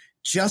around,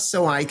 just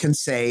so I can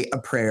say a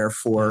prayer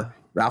for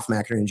Ralph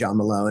McInerney and John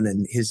Malone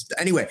and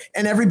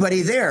and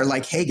everybody there,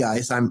 like, hey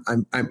guys, I'm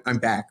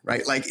back,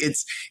 right? Like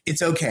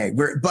it's okay.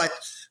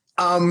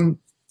 When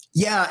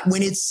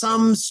it's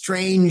some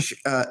strange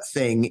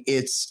thing,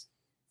 it's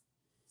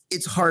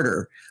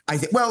harder. I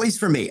think, well, at least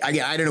for me. I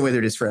don't know whether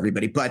it is for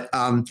everybody, but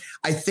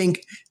I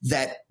think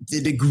that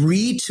the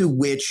degree to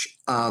which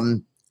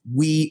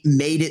we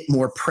made it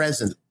more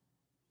present,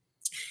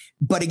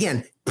 but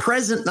again,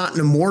 present not in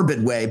a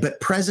morbid way, but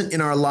present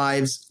in our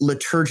lives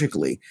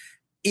liturgically,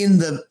 in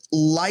the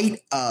light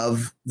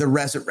of the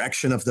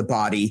resurrection of the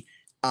body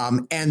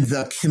and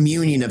the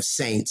communion of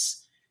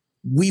saints,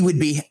 we would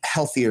be a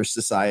healthier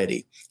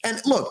society.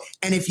 And look,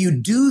 and if you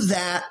do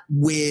that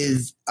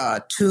with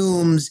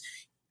tombs,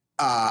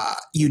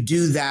 you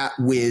do that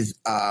with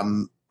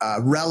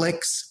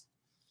relics,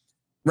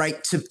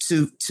 right?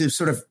 To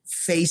sort of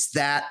face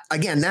that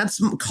again.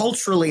 That's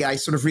culturally, I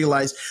sort of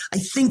realize. I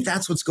think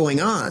that's what's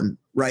going on,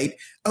 right?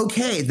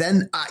 Okay,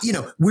 then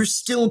we're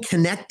still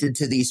connected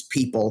to these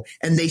people,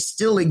 and they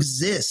still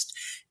exist.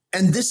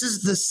 And this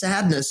is the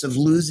sadness of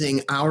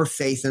losing our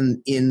faith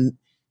in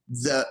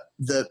the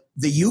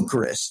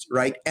Eucharist,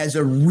 right, as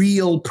a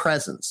real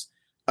presence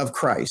of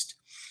Christ.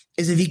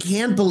 Is if you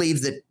can't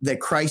believe that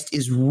Christ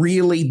is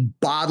really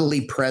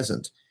bodily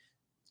present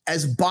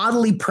as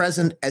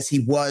he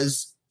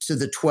was to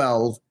the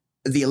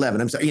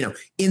 11,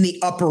 in the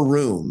upper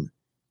room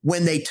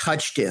when they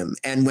touched him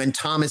and when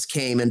Thomas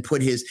came and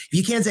put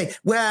you can't say,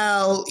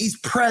 well, he's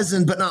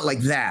present, but not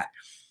like that.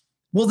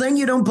 Well, then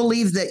you don't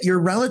believe that your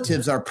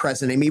relatives are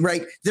present. I mean,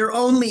 right? They're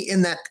only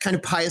in that kind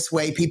of pious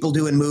way people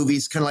do in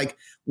movies, kind of like,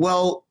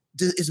 well,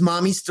 is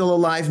mommy still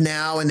alive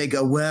now? And they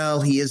go,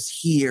 well, he is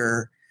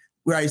here.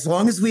 Right. As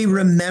long as we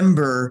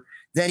remember,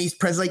 then he's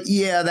present. Like,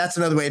 yeah, that's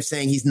another way of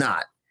saying he's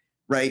not.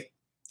 Right.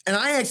 And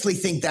I actually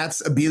think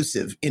that's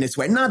abusive in its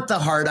way. Not the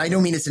heart. I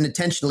don't mean it's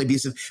intentionally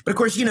abusive. But of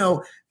course,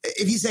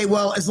 if you say,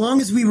 well, as long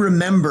as we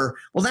remember,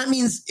 well, that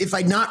means if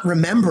I'm not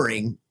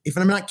remembering, if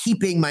I'm not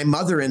keeping my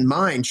mother in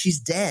mind, she's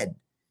dead.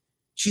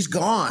 She's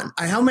gone.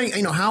 How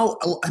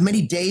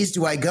many days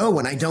do I go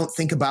when I don't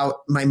think about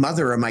my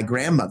mother or my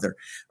grandmother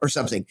or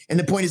something? And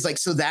the point is like,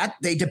 so that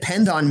they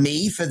depend on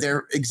me for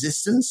their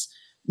existence?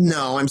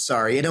 No, I'm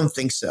sorry. I don't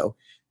think so.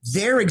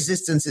 Their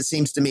existence, it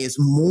seems to me, is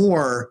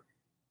more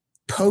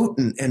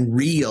potent and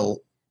real,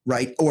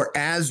 right? Or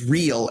as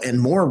real and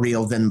more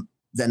real than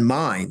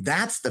mine.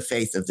 That's the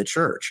faith of the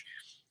church.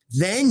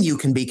 Then you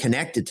can be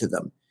connected to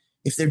them.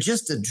 If they're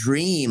just a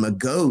dream, a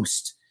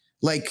ghost,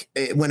 like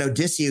when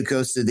Odysseus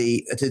goes to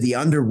the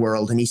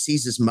underworld and he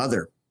sees his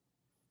mother,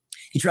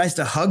 he tries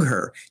to hug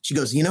her. She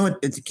goes, you know what?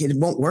 It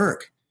won't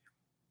work.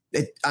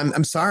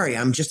 I'm sorry.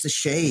 I'm just a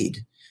shade.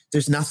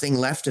 There's nothing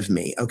left of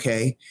me.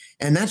 Okay.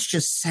 And that's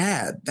just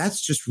sad.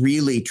 That's just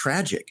really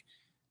tragic.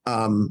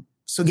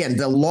 So again,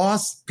 the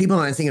loss, people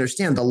I think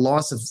understand the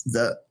loss of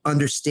the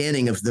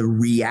understanding of the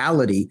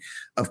reality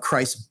of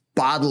Christ's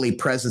bodily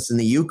presence in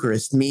the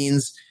Eucharist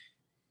means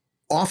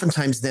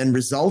oftentimes then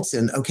results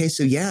in, okay,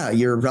 so yeah,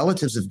 your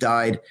relatives have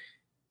died.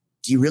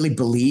 Do you really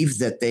believe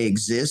that they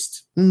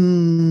exist? A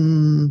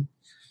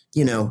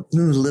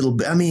little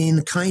bit. I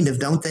mean, kind of,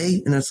 don't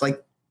they? And it's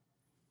like,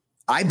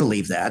 I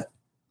believe that,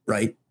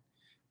 right?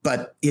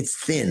 But it's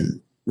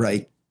thin,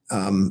 right?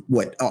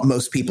 What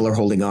most people are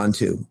holding on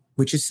to,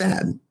 which is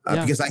sad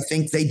because I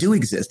think they do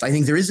exist. I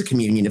think there is a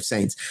communion of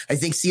saints. I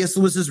think C.S.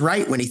 Lewis is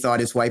right when he thought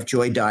his wife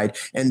Joy died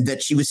and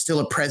that she was still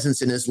a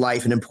presence in his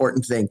life, an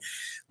important thing.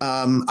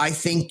 I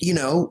think,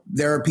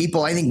 there are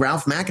people, I think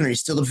Ralph McInerney is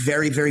still a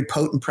very, very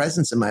potent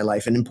presence in my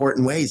life in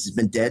important ways. He's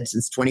been dead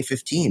since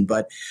 2015,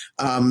 but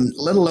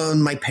let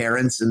alone my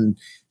parents and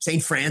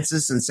St.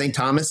 Francis and St.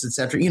 Thomas, et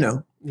cetera,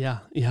 Yeah.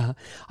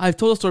 I've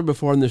told a story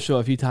before on the show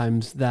a few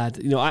times that,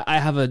 I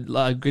have a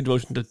great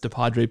devotion to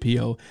Padre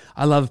Pio.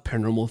 I love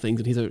paranormal things,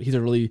 and he's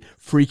a really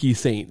freaky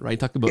saint, right?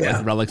 Talk about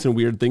like relics and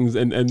weird things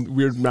and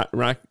weird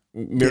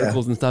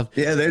miracles and stuff.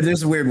 Yeah,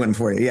 there's a weird one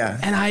for you. Yeah,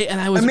 and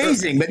I was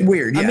amazing but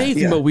weird. Yeah,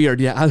 amazing but weird.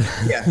 Yeah,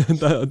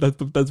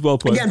 that's well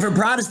put. Again, for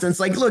Protestants,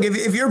 like, look,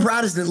 if you're a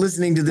Protestant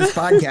listening to this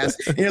podcast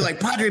and you're like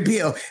Padre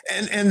Pio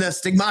and the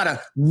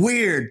stigmata,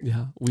 weird.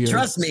 Yeah, weird.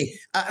 Trust me,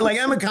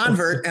 I'm a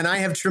convert and I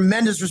have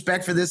tremendous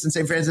respect for this and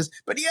St. Francis.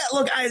 But yeah,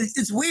 look,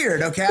 it's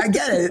weird. Okay, I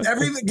get it.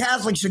 Every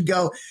Catholic should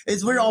go.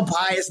 We're all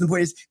pious, and the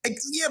point is,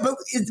 but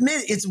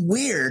it's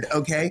weird.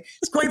 Okay,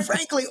 it's quite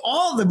frankly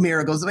all the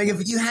miracles. Like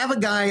if you have a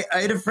guy,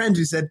 I had a friend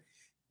who said,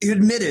 he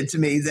admitted to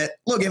me that,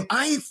 look, if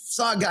I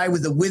saw a guy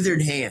with a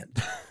withered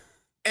hand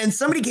and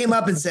somebody came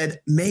up and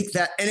said, make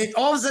that, and it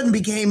all of a sudden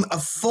became a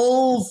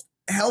full,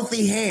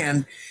 healthy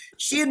hand,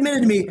 she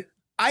admitted to me,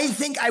 I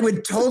think I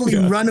would totally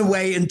run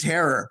away in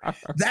terror.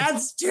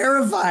 That's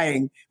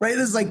terrifying, right?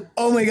 It's like,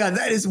 oh my God,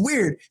 that is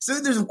weird. So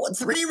there's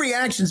three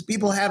reactions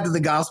people have to the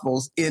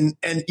Gospels and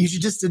you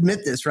should just admit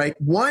this, right?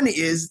 One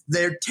is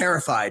they're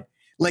terrified.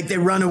 Like they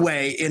run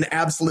away in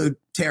absolute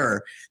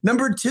terror.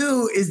 Number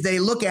two is they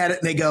look at it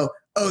and they go,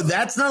 oh,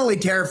 that's not only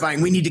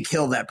terrifying, we need to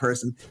kill that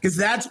person because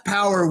that's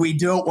power we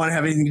don't want to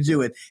have anything to do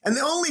with. And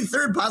the only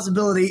third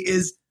possibility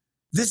is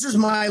this is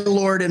my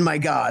Lord and my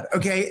God.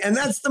 Okay. And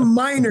that's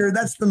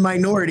the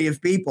minority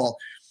of people.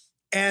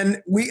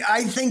 And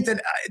I think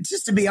that,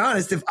 just to be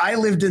honest, if I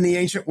lived in the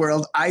ancient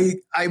world, I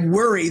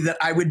worry that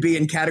I would be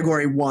in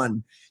category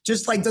 1,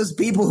 just like those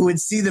people who would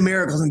see the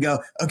miracles and go,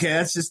 okay,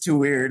 that's just too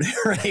weird.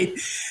 Right.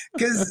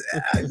 Because,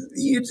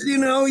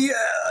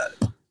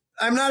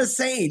 I'm not a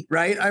saint,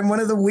 right? I'm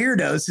one of the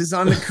weirdos who's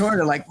on the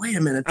corner like, wait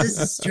a minute, this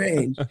is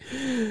strange.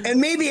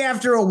 And maybe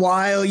after a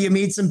while you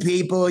meet some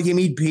people, you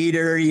meet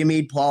Peter, you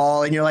meet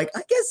Paul, and you're like, I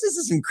guess this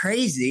isn't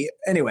crazy.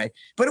 Anyway,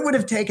 but it would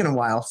have taken a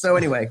while. So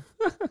anyway,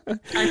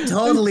 I'm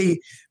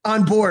totally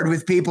on board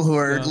with people who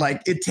are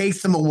like, it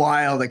takes them a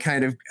while to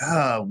kind of,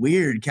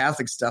 weird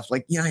Catholic stuff.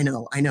 Like, yeah, I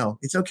know.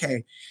 It's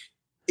okay.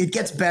 It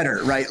gets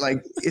better, right?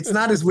 Like, it's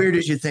not as weird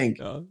as you think.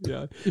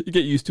 Yeah, you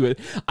get used to it.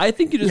 I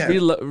think you just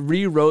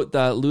rewrote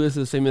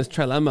Lewis's famous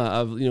trilemma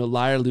of,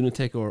 liar,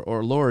 lunatic,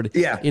 or Lord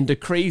into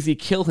crazy,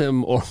 kill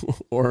him,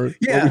 or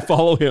we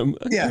follow him.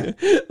 Yeah.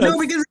 No,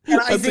 because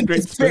I think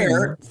it's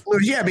fair.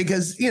 Yeah,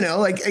 because,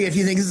 like, if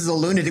you think this is a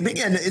lunatic, but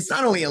again, it's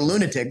not only a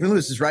lunatic,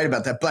 Lewis is right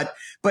about that, but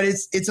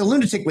it's a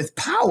lunatic with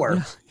power.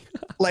 Yeah.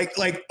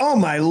 Like, oh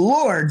my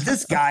Lord,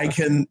 this guy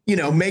can,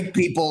 make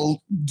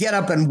people get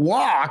up and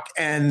walk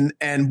and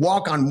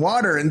walk on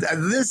water. And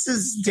this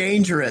is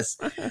dangerous,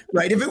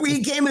 right? If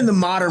we came in the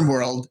modern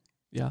world,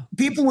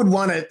 people would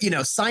want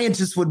to,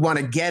 scientists would want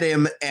to get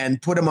him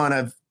and put him on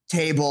a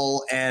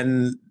table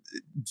and,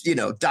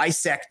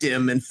 dissect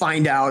him and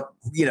find out,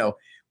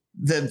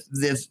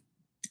 the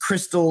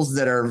crystals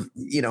that are,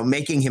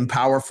 making him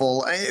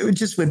powerful. It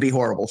just would be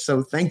horrible.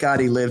 So thank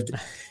God he lived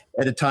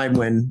at a time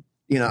when,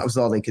 it was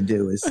all they could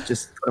do is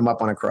just put him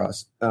up on a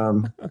cross.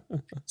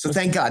 So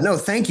thank God. No,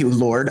 thank you,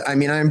 Lord. I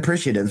mean, I'm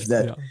appreciative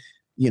that,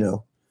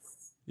 not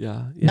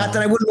that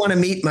I wouldn't want to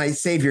meet my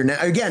Savior now.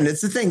 Again, it's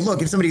the thing.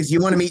 Look, if somebody says,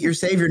 you want to meet your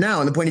Savior now?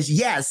 And the point is,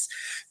 yes,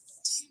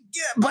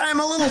 but I'm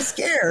a little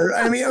scared.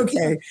 I mean,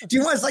 okay.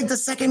 It's like the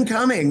second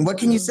coming. What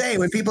can you say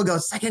when people go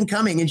second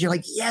coming and you're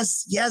like,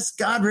 yes,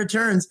 God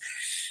returns.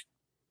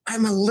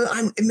 I'm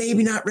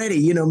maybe not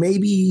ready,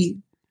 maybe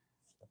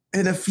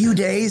in a few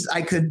days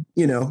I could,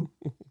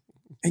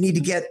 I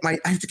need to I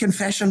have to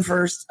confession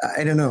first.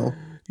 I don't know.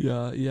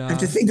 Yeah. I have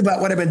to think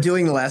about what I've been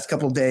doing the last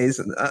couple of days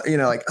and,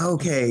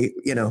 okay,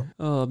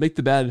 make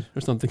the bed or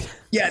something.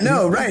 Yeah,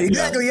 no, right.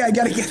 Exactly. Yeah. I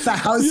got to get the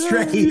house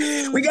ready.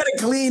 Yeah. We got to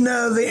clean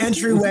the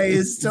entryway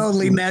is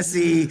totally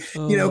messy.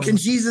 Can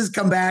Jesus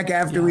come back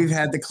after we've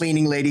had the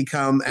cleaning lady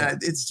come?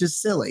 It's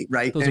just silly,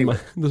 right? Those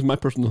are my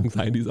personal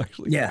anxieties,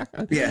 actually. Yeah.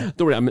 Don't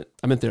worry.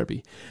 I'm in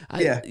therapy.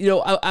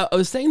 I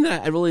was saying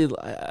that I really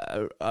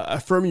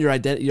affirm your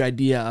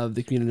idea of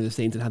the community of the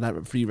saints and how that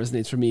really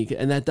resonates for me.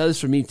 And that does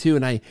for me too.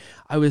 And I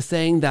was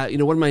saying that,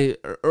 one of my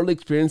early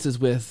experiences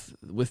with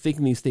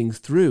thinking these things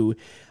through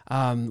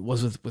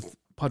was with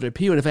Padre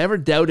Pio. And if I ever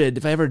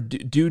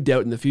do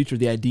doubt in the future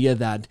the idea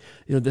that,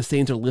 the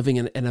saints are living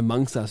in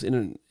amongst us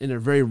in a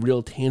very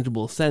real,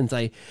 tangible sense,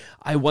 I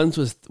once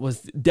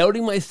was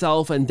doubting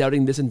myself and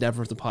doubting this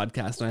endeavor as a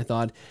podcast. And I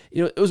thought,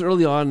 it was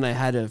early on and I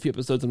had a few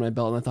episodes on my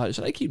belt and I thought,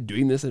 should I keep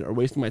doing this or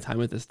wasting my time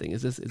with this thing?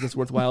 Is this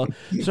worthwhile?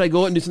 Should I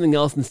go out and do something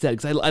else instead?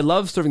 Because I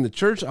love serving the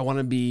church. I want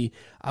to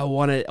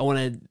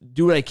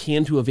do what I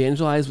can to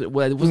evangelize, but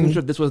I wasn't sure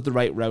if this was the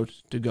right route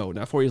to go.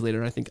 Now, 4 years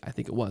later, I think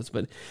it was,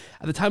 but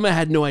at the time I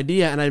had no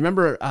idea. And I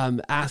remember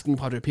asking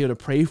Padre Pio to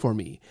pray for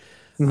me.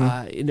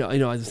 As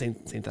a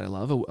saint that I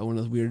love, one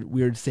of those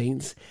weird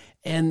saints.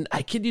 And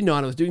I kid you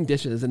not, I was doing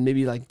dishes, and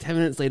maybe like 10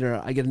 minutes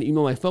later, I get an email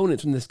on my phone.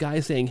 It's from this guy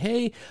saying,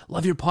 "Hey,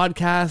 love your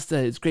podcast.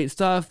 It's great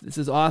stuff. This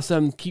is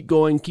awesome. Keep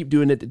going. Keep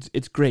doing it.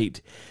 It's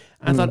great."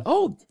 And I thought,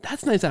 oh,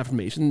 that's nice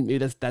affirmation. Maybe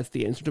that's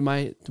the answer to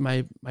my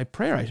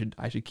prayer.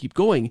 I should keep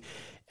going.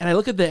 And I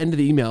look at the end of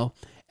the email,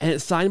 and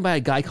it's signed by a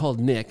guy called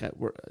Nick,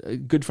 a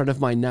good friend of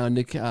mine now,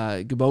 Nick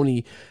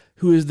Gaboni,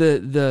 who is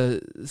the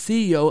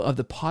CEO of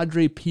the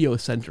Padre Pio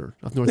Center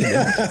of North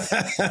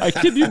America. I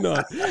kid you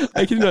not. And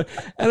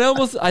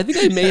I think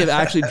I may have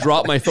actually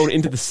dropped my phone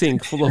into the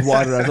sink full of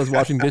water as I was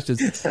washing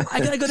dishes.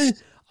 I gotta go to.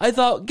 I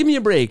thought, give me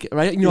a break,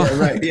 right?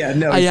 Right. Yeah,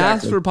 no, I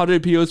asked for Padre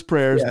Pio's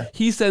prayers. Yeah.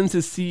 He sends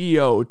his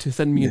CEO to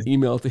send me an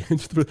email to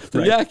answer.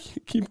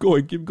 Keep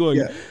going.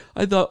 Yeah.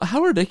 I thought,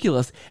 how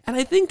ridiculous. And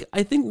I think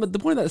the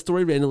point of that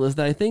story, Randall, is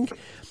that I think,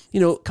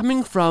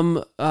 coming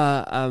from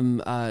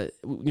a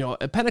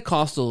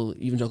Pentecostal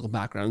evangelical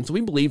background, so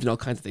we believed in all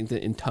kinds of things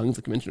in tongues,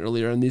 like I mentioned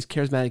earlier, and these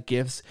charismatic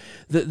gifts.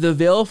 The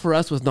veil for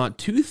us was not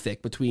too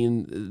thick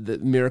between the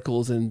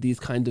miracles and these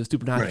kinds of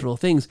supernatural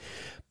things.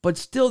 But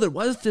still, there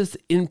was this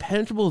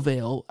impenetrable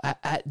veil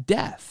at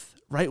death,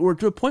 right? Or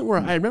to a point where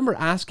I remember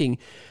asking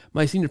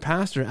my senior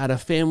pastor at a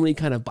family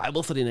kind of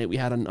Bible study night we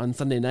had on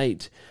Sunday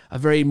night, a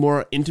very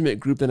more intimate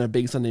group than a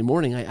big Sunday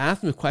morning. I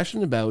asked him a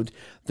question about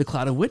the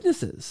cloud of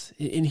witnesses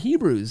in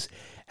Hebrews.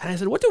 And I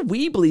said, what do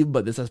we believe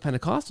about this as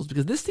Pentecostals?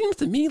 Because this seems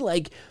to me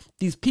like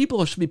these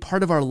people should be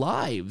part of our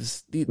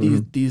lives,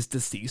 these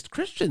deceased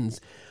Christians.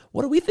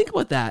 What do we think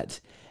about that?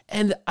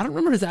 And I don't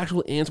remember his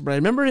actual answer, but I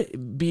remember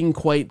it being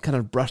quite kind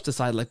of brushed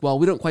aside, like, well,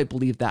 we don't quite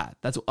believe that.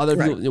 That's what other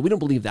people, we don't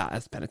believe that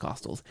as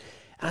Pentecostals.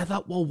 And I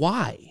thought, well,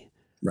 why?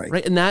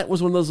 Right. And that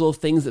was one of those little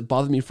things that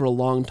bothered me for a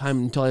long time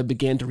until I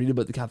began to read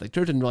about the Catholic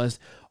Church and realized,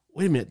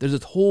 wait a minute, there's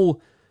this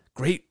whole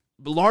great,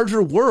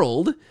 larger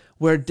world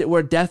where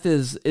death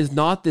is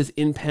not this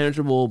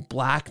impenetrable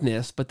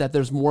blackness, but that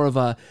there's more of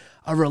a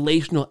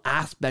relational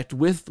aspect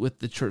with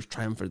the church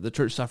triumphant, the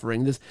church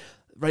suffering, this,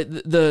 right,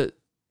 the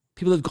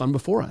people that have gone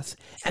before us.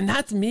 And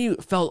that to me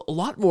felt a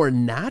lot more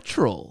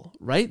natural,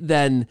 right,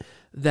 than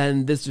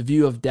this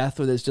view of death,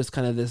 or there's just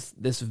kind of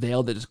this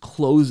veil that just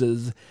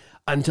closes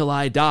until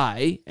I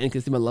die and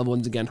can see my loved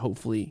ones again,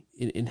 hopefully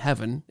in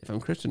heaven, if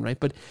I'm Christian, right?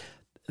 But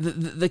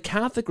the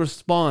Catholic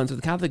response, or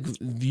the Catholic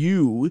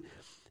view,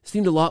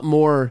 seemed a lot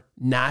more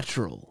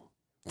natural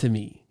to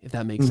me, if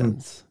that makes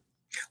sense.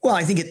 Well,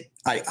 I think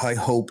I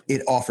hope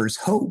it offers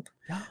hope.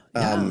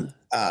 Again,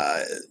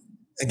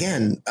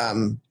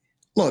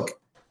 look,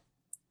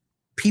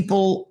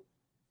 people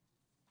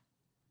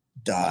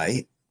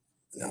die,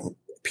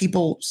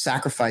 people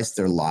sacrifice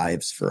their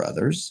lives for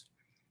others.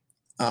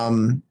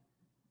 And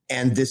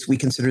we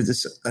consider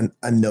this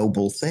a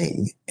noble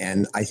thing.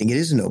 And I think it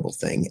is a noble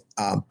thing.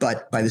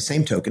 But by the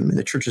same token,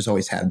 the church has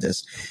always had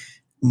this.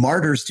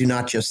 Martyrs do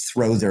not just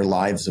throw their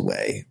lives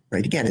away,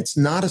 right? Again, it's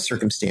not a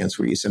circumstance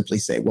where you simply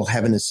say, well,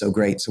 heaven is so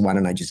great, so why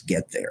don't I just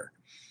get there,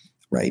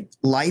 right?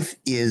 Life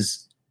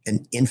is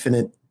an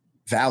infinite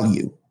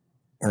value,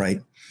 all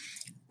right?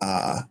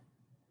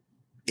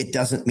 It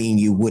doesn't mean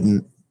you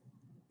wouldn't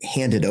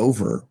hand it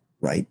over,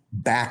 right,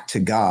 back to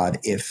God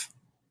if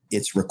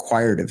it's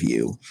required of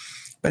you.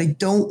 But I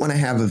don't want to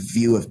have a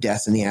view of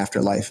death in the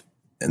afterlife,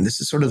 and this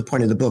is sort of the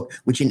point of the book,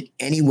 which in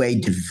any way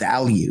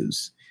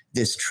devalues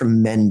this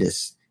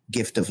tremendous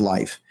gift of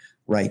life,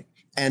 right?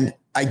 And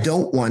I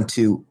don't want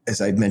to,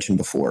 as I mentioned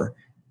before,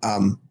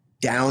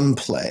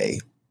 downplay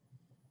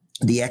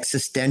the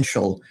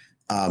existential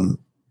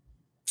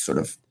sort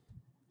of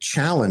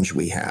challenge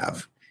we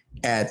have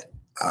at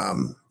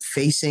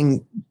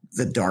facing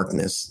the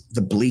darkness,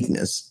 the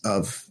bleakness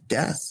of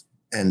death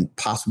and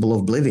possible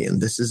oblivion.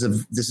 This is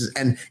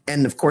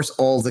and of course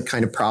all the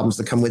kind of problems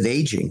that come with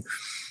aging.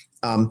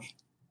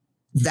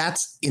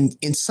 That's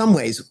in some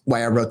ways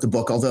why I wrote the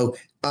book. Although,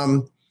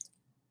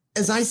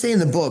 as I say in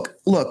the book,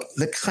 look,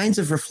 the kinds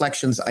of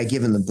reflections I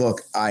give in the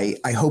book, I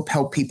hope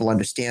help people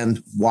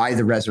understand why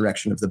the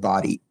resurrection of the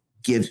body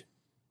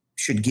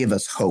should give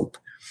us hope,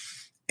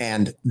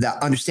 and the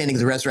understanding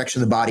of the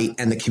resurrection of the body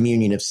and the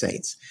communion of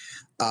saints.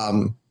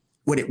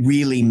 What it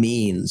really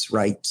means,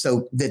 right?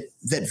 So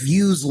that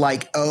views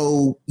like,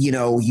 oh,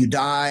 you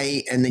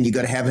die and then you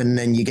go to heaven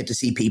and you get to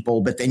see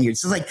people, but then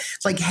it's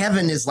like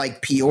heaven is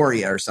like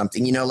Peoria or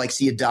something, like,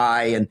 so you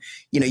die and,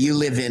 you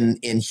live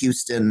in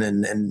Houston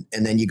and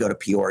then you go to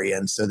Peoria.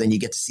 And so then you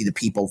get to see the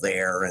people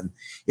there. And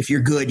if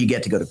you're good, you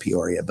get to go to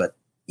Peoria, but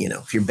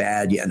if you're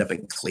bad, you end up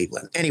in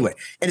Cleveland. Anyway,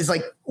 and it's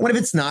like, what if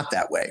it's not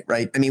that way,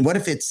 right? I mean, what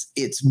if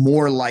it's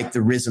more like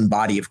the risen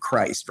body of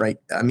Christ, right?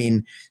 I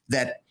mean,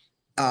 that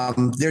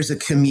there's a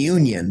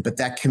communion, but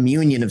that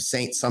communion of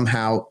saints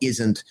somehow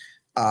isn't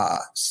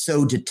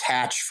so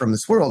detached from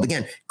this world.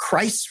 Again,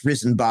 Christ's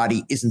risen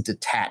body isn't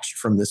detached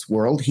from this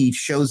world. He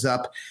shows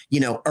up,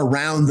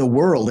 around the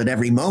world at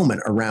every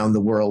moment around the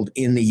world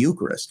in the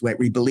Eucharist. Right?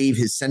 We believe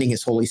he's sending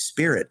his Holy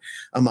Spirit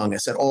among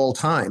us at all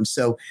times.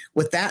 So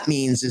what that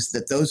means is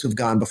that those who've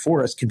gone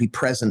before us can be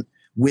present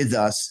with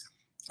us,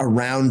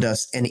 around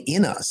us, and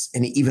in us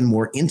in an even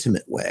more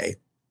intimate way.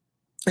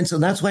 And so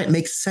that's why it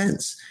makes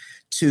sense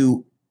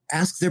to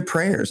ask their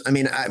prayers. I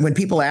mean, when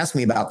people ask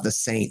me about the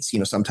saints,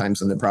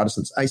 sometimes in the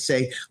Protestants, I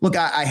say, look,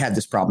 I had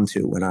this problem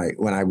too when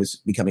I was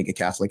becoming a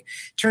Catholic.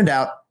 Turned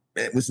out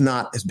it was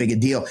not as big a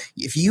deal.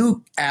 If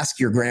you ask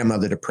your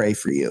grandmother to pray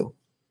for you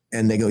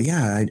and they go,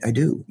 yeah, I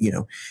do,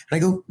 and I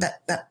go,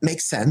 that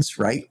makes sense,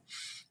 right?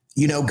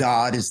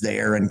 God is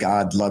there and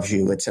God loves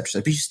you, et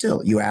cetera. But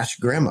you ask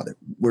your grandmother,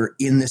 we're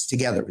in this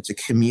together. It's a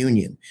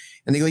communion.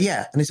 And they go,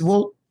 yeah. And I said,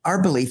 well,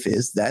 our belief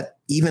is that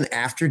even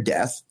after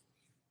death,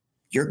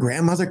 your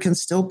grandmother can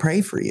still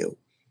pray for you.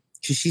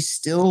 She's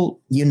still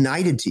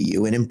united to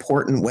you in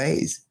important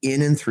ways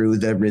in and through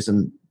the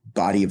risen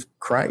body of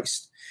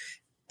Christ.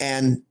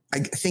 And I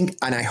think,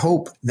 and I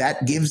hope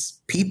that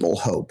gives people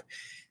hope.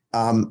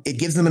 It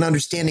gives them an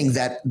understanding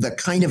that the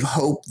kind of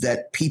hope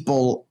that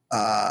people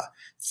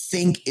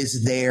think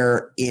is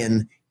there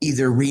in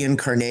either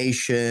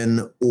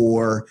reincarnation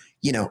or,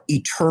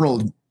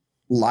 eternal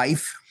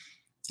life,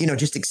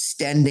 just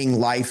extending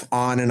life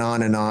on and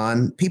on and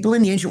on. People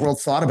in the ancient world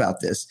thought about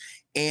this.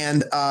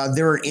 And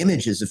there are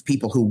images of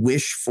people who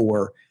wish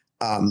for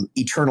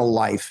eternal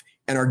life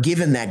and are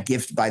given that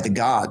gift by the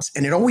gods.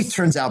 And it always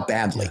turns out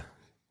badly,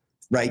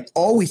 right?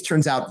 Always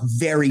turns out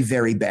very,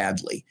 very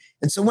badly.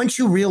 And so once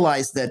you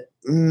realize that,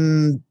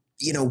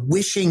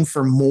 wishing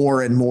for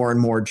more and more and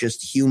more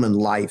just human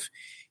life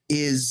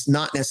is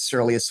not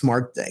necessarily a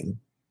smart thing.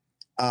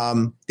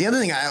 The other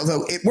thing,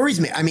 although it worries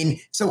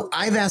me, so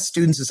I've asked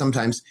students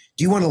sometimes,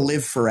 do you want to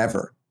live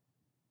forever?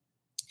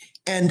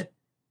 And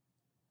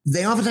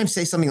they oftentimes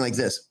say something like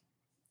this.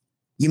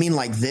 You mean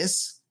like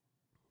this?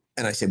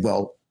 And I said,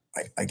 well,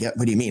 I get,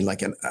 what do you mean?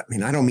 Like,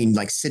 I don't mean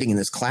like sitting in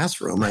this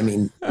classroom. I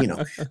mean,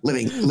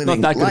 living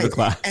Not that good life. of a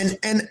class.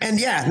 And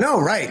yeah, no,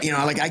 right.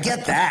 Like I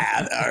get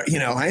that, I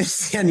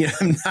understand,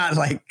 I'm not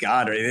like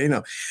God or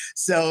anything,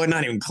 so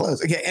not even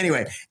close. Okay.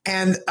 Anyway.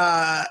 And,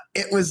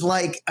 it was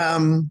like,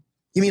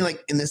 you mean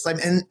like in this life?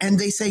 And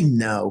they say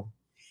no.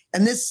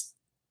 And this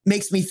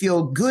makes me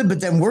feel good,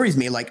 but then worries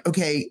me like,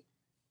 okay,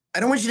 I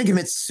don't want you to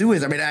commit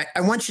suicide.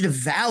 I want you to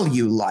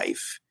value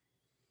life,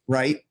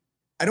 right?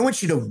 I don't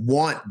want you to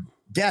want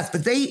death,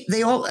 but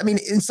they all,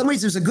 in some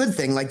ways there's a good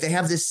thing. Like they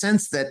have this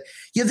sense that,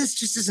 this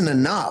just isn't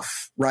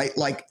enough, right?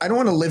 Like, I don't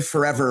want to live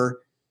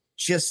forever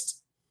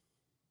just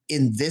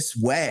in this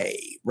way,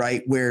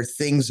 right? Where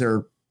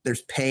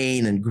there's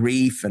pain and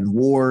grief and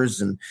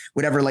wars and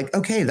whatever. Like,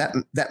 okay,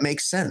 that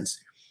makes sense.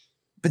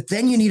 But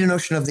then you need a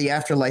notion of the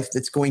afterlife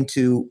that's going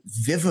to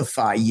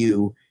vivify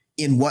you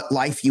in what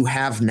life you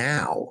have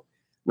now,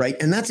 right?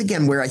 And that's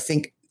again where I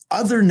think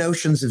other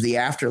notions of the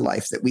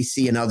afterlife that we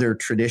see in other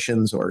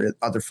traditions or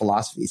other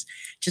philosophies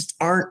just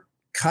aren't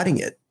cutting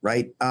it,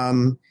 right?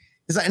 And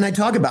I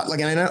talk about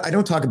I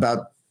don't talk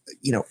about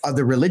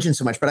other religions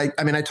so much, but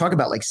I talk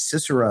about like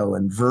Cicero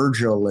and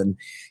Virgil and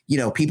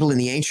people in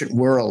the ancient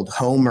world,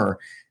 Homer,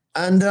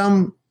 and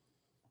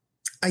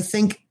I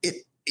think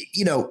it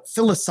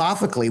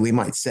philosophically we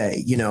might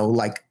say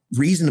like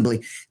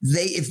reasonably,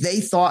 if they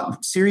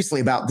thought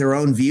seriously about their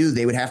own view,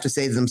 they would have to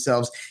say to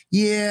themselves,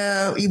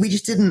 yeah,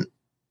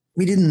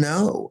 we didn't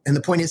know. And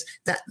the point is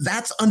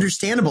that's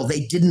understandable.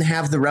 They didn't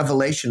have the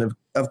revelation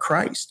of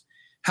Christ.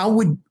 How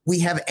would we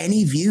have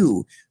any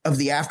view of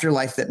the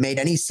afterlife that made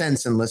any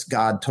sense unless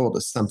God told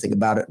us something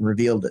about it and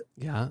revealed it?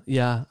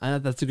 Yeah.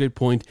 That's a good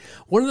point.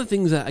 One of the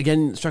things that,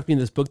 again, struck me in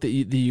this book that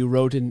you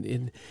wrote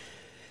in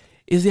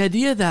is the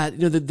idea that,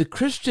 the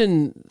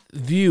Christian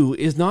view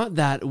is not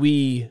that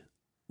we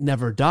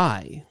never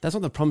die. That's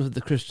not the promise of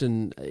the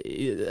Christian,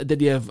 the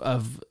idea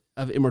of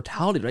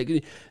immortality,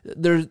 right?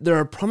 There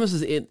are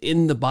promises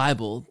in the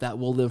Bible that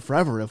we'll live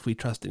forever if we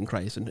trust in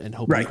Christ and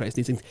hope in Christ,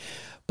 these things.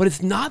 But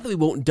it's not that we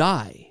won't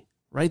die,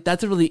 right?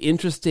 That's a really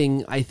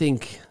interesting, I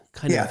think,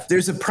 kind of... Yeah,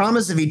 there's a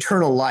promise of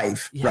eternal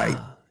life, right?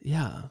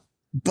 Yeah.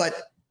 But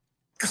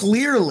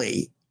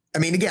clearly,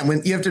 again,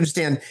 when you have to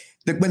understand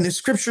that when the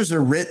scriptures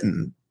are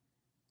written,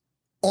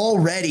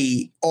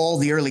 already all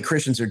the early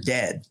Christians are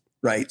dead,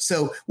 right?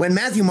 So when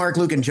Matthew, Mark,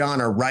 Luke, and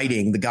John are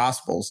writing the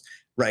Gospels,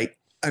 right?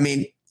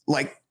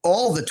 Like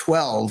all the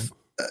 12,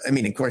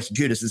 of course,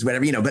 Judas is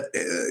whatever, but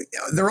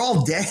they're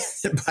all dead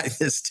by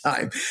this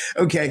time.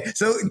 Okay.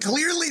 So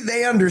clearly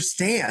they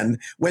understand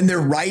when they're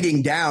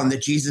writing down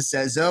that Jesus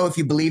says, oh, if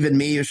you believe in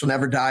me, you shall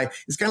never die.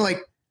 It's kind of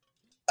like,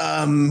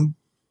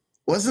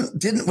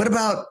 what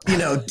about,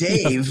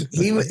 Dave?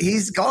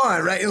 He's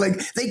gone, right?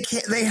 Like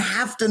they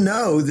have to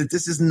know that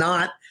this is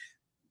not,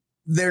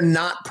 they're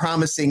not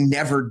promising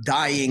never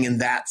dying in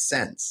that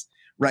sense,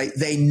 right?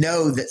 They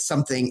know that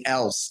something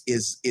else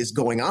is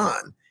going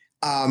on.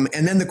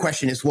 And then the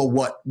question is, well,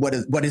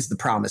 what is the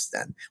promise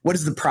then? What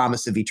is the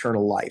promise of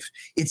eternal life?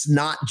 It's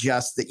not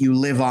just that you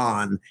live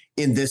on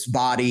in this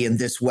body in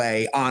this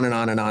way, on and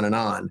on and on and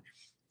on.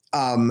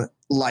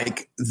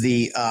 Like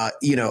the,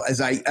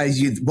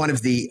 one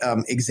of the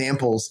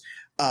examples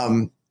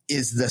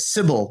is the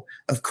Sibyl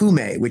of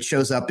Cumae, which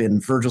shows up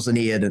in Virgil's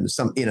Aeneid and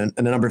and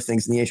a number of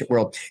things in the ancient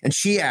world. And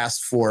she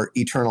asked for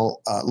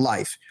eternal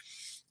life.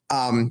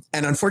 And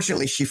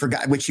unfortunately, she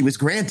forgot, which she was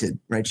granted,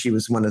 right? She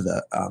was one of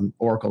the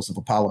oracles of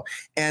Apollo.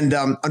 And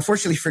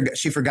unfortunately,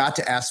 she forgot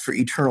to ask for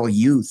eternal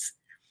youth.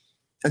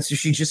 And so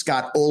she just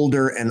got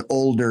older and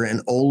older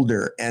and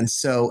older. And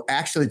so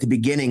actually at the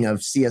beginning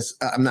of T.S.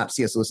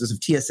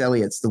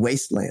 Eliot's The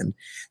Wasteland,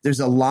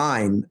 there's a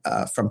line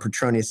from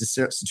Petronius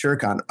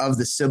Satyricon of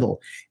the Sibyl.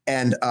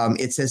 And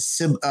it says,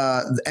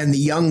 and the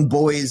young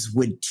boys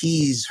would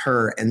tease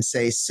her and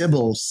say,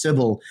 Sibyl,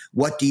 Sibyl,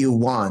 what do you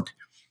want?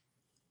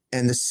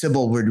 And the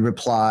Sibyl would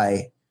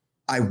reply,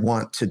 I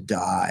want to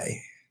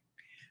die.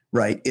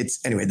 Right.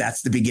 Anyway,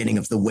 that's the beginning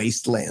of The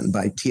Wasteland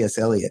by T.S.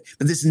 Eliot.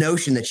 But this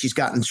notion that she's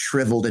gotten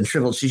shriveled,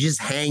 she's just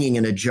hanging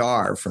in a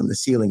jar from the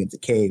ceiling of the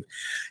cave.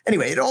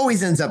 Anyway, it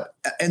always ends up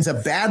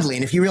badly.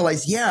 And if you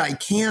realize, there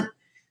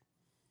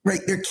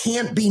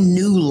can't be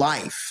new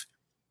life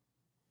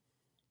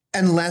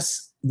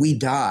unless we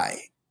die.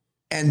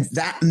 And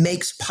that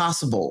makes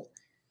possible,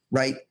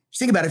 right?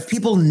 Think about it. If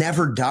people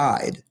never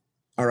died,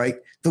 all right,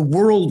 the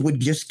world would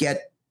just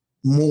get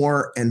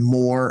more and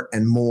more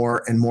and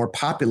more and more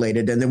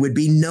populated, and there would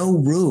be no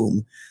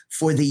room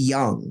for the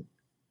young,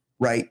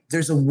 right?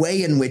 There's a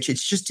way in which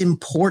it's just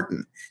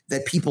important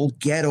that people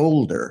get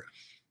older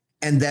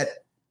and that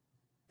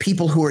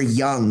people who are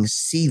young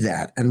see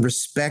that and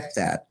respect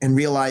that and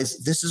realize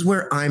this is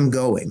where I'm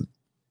going,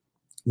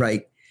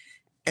 right?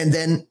 And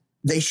then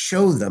they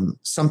show them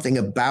something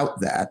about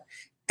that.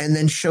 and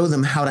then show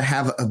them how to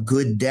have a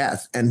good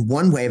death. And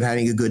one way of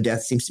having a good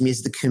death seems to me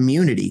is the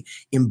community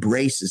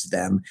embraces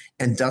them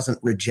and doesn't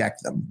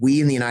reject them. We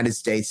in the United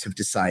States have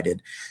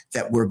decided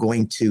that we're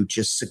going to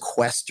just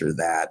sequester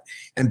that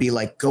and be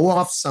like, go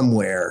off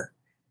somewhere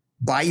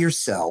by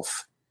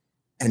yourself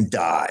and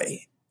die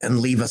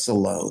and leave us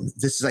alone.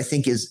 This is, I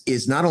think,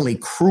 is not only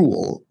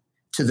cruel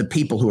to the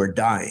people who are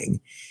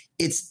dying,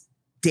 it's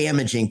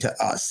damaging to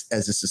us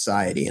as a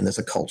society and as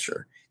a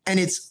culture. And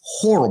it's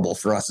horrible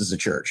for us as a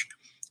church.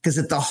 Because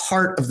at the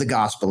heart of the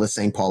gospel, as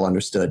St. Paul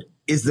understood,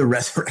 is the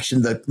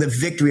resurrection, the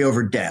victory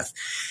over death,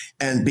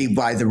 and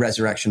by the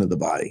resurrection of the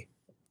body.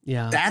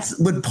 Yeah. That's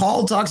what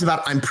Paul talks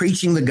about. I'm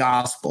preaching the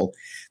gospel.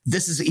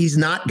 He's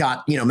not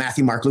got,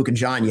 Matthew, Mark, Luke, and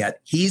John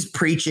yet. He's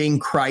preaching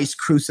Christ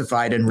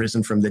crucified and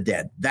risen from the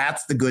dead.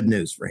 That's the good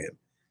news for him.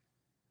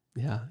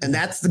 Yeah. And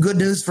that's the good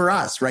news for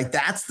us, right?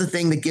 That's the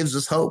thing that gives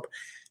us hope.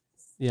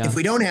 Yeah. If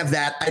we don't have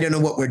that, I don't know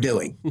what we're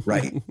doing,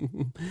 right?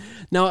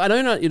 Now, I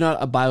know you're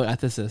not a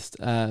bioethicist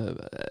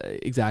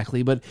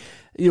exactly, but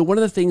one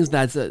of the things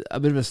that's a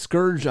bit of a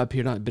scourge up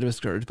here, not a bit of a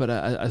scourge, but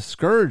a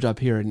scourge up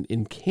here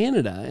in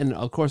Canada, and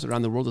of course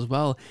around the world as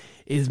well,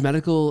 is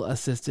medical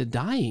assisted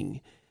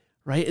dying,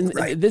 right?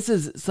 And this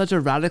is such a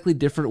radically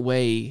different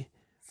way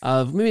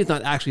of, maybe it's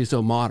not actually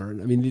so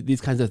modern. I mean,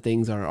 these kinds of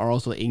things are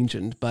also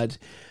ancient, but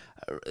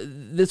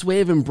this way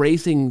of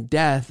embracing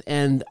death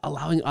and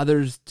allowing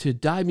others to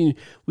die. I mean,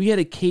 we had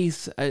a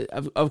case,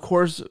 of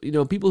course,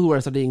 people who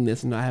are studying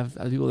this, and I have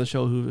people on the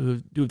show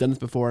who have done this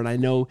before, and I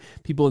know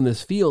people in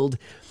this field.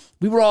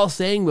 We were all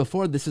saying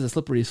before, this is a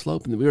slippery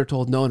slope, and we were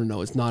told,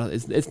 no, it's not.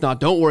 It's not.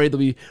 Don't worry, there'll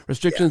be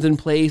restrictions in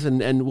place,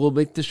 and we'll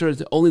make sure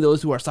it's only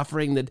those who are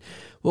suffering that.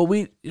 Well,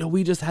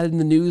 we just had in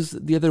the news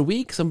the other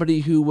week somebody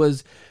who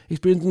was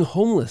experiencing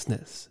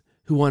homelessness,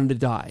 who wanted to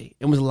die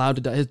and was allowed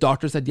to die. His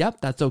doctor said,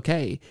 yep, that's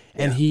okay.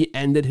 And he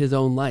ended his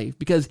own life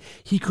because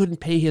he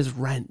couldn't pay his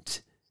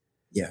rent.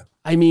 Yeah.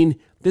 I mean,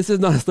 this is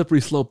not a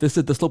slippery slope. The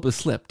slope has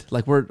slipped.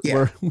 Like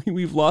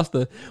we've lost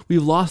the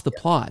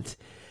plot.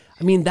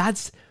 I mean,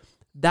 that's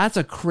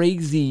a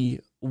crazy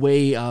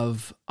way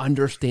of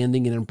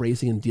understanding and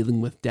embracing and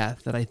dealing with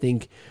death that I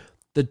think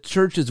the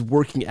church is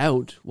working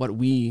out what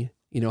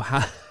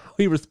how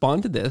we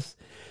respond to this.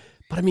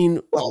 But I mean,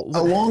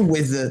 along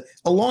with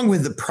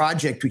the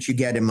project which you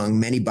get among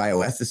many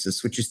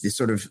bioethicists, which is the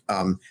sort of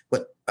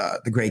what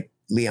the great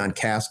Leon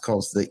Kass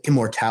calls the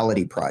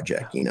immortality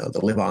project, the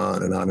live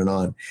on and on and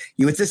on.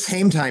 You at the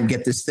same time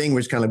get this thing where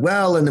it's kind of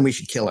like, and then we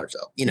should kill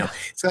ourselves.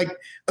 It's like,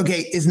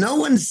 okay, is no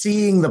one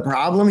seeing the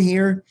problem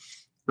here,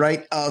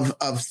 right? Of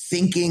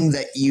thinking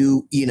that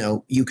you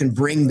can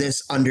bring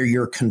this under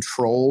your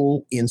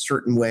control in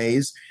certain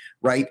ways.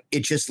 Right.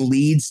 It just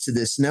leads to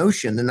this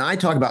notion. And I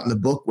talk about in the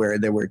book where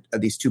there were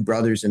these two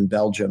brothers in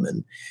Belgium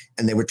and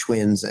they were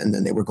twins and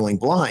then they were going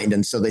blind.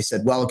 And so they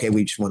said, well, okay,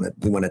 we want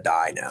to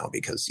die now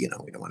because, we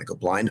don't want to go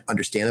blind.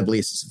 Understandably,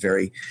 this is a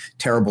very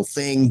terrible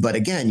thing. But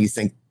again, you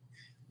think,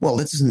 well,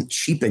 this doesn't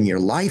cheapen your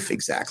life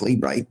exactly.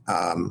 Right.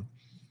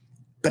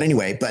 But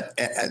anyway,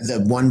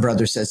 the one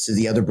brother says to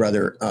the other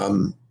brother,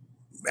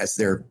 as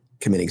they're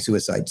committing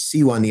suicide, see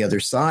you on the other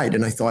side.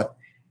 And I thought,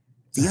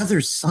 the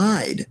other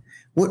side.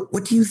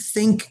 What do you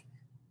think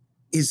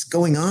is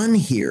going on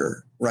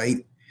here,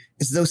 right?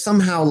 As though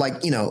somehow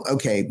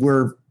okay,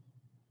 we're,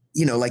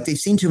 like they've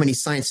seen too many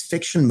science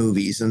fiction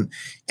movies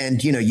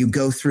and you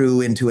go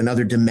through into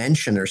another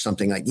dimension or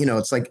something like,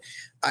 it's like,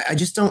 I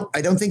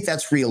don't think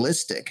that's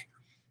realistic.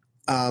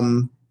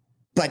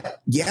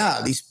 But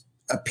yeah, these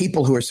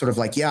people who are sort of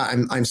like,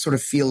 I'm sort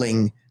of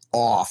feeling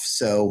off.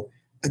 So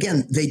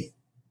again,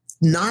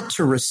 not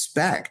to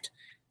respect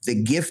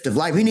the gift of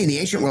life. I mean, in the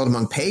ancient world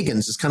among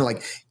pagans, it's kind of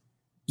like,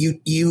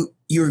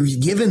 you're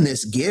given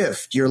this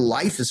gift. Your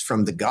life is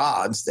from the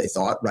gods, they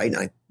thought, right?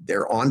 And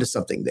they're onto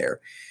something there.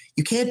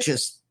 You can't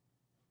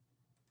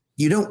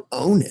you don't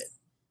own it,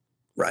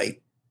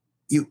 right?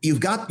 You've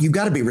got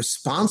to be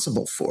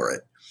responsible for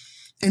it.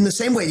 In the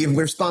same way you're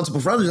responsible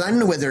for others. I don't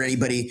know whether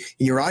anybody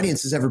in your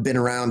audience has ever been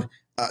around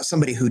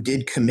somebody who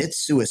did commit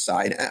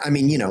suicide. I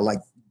mean, like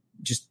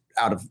just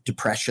out of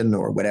depression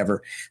or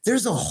whatever.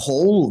 There's a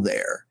hole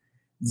there.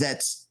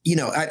 That's,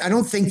 I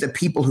don't think that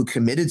people who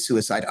committed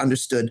suicide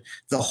understood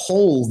the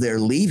hole they're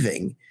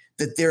leaving,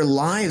 that their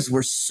lives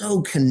were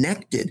so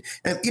connected.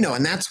 And,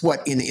 and that's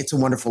what in It's a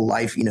Wonderful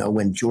Life,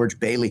 when George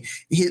Bailey,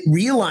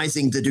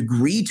 realizing the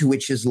degree to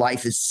which his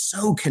life is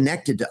so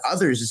connected to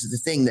others is the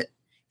thing that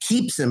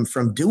keeps him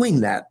from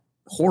doing that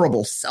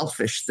horrible,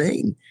 selfish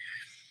thing.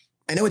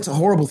 I know it's a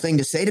horrible thing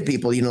to say to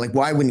people, like,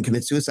 why wouldn't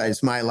commit suicide?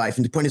 It's my life.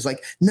 And the point is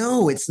like,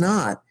 no, it's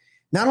not.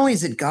 Not only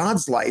is it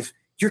God's life,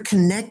 you're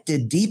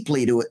connected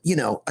deeply to,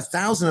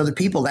 1,000 other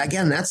people.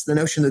 Again, that's the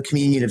notion of the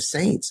communion of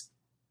saints.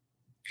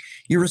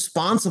 You're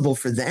responsible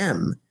for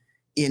them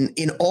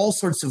in all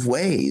sorts of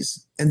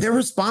ways, and they're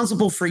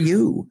responsible for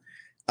you.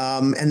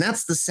 And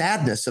that's the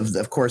sadness of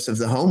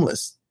the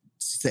homeless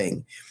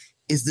thing,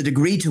 is the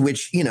degree to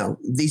which,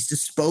 these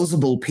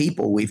disposable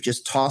people we've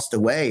just tossed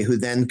away who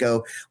then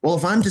go, well,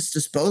 if I'm just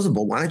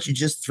disposable, why don't you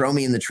just throw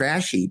me in the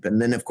trash heap?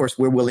 And then, of course,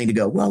 we're willing to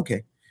go, well,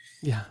 okay.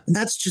 Yeah. And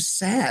that's just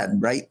sad,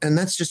 right? And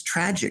that's just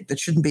tragic. It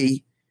shouldn't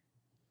be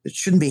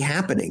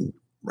happening,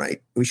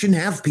 right? We shouldn't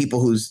have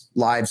people whose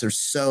lives are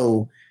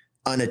so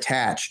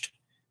unattached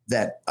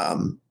that,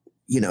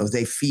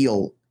 they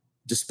feel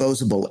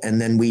disposable and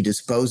then we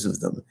dispose of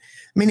them.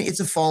 I mean, it's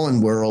a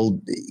fallen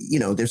world.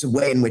 There's a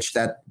way in which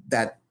that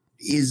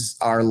is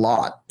our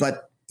lot,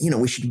 but,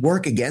 we should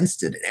work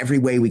against it in every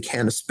way we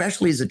can,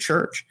 especially as a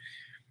church.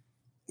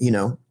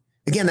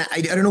 Again,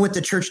 I don't know what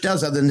the church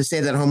does other than to say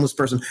to that homeless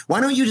person, why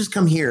don't you just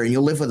come here and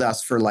you'll live with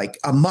us for like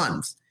a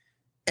month?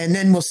 And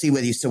then we'll see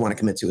whether you still want to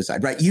commit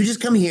suicide, right? You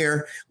just come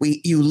here.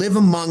 You live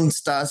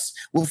amongst us.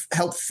 We'll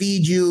help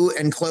feed you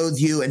and clothe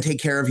you and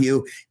take care of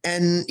you.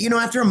 And,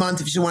 after a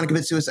month, if you still want to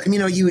commit suicide,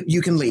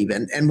 you can leave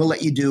and we'll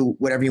let you do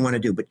whatever you want to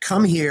do. But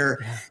come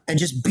here and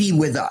just be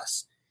with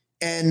us.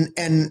 And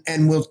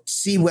we'll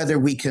see whether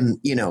we can,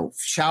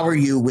 shower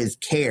you with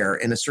care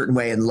in a certain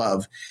way and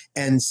love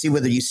and see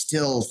whether you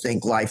still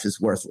think life is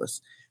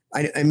worthless.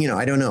 I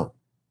don't know.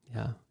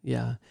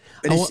 Yeah.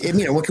 But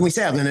what can we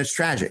say other than it's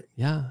tragic?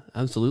 Yeah,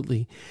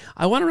 absolutely.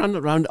 I want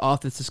to round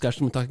off this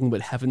discussion with talking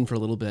about heaven for a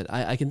little bit.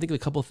 I can think of a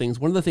couple of things.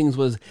 One of the things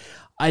was,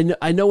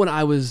 I know when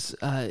I was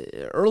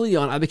early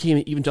on, I became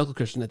an evangelical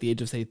Christian at the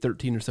age of, say,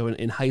 13 or so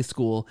in high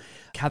school,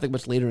 Catholic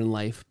much later in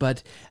life.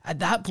 But at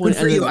that point...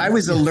 Good for you. I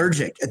was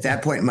allergic at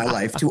that point in my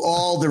life to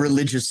all the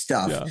religious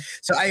stuff. Yeah.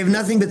 So I have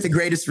nothing but the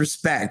greatest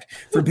respect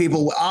for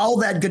people. All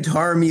that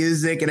guitar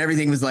music and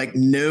everything was like,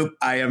 nope,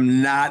 I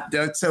am not.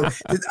 So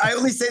I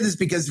only say this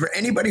because for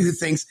anybody who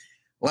thinks,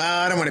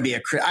 well, I don't want to be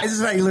a Christian. This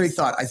is what I literally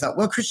thought. I thought,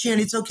 well,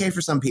 Christianity, it's okay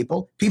for some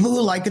people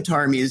who like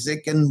guitar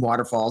music and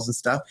waterfalls and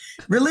stuff.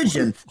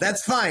 Religion,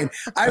 that's fine.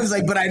 I was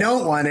like, but I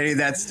don't want any of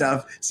that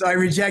stuff. So I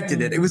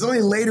rejected it. It was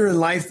only later in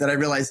life that I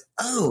realized,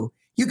 oh,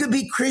 you could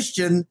be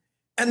Christian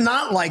and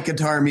not like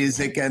guitar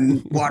music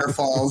and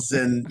waterfalls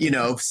and,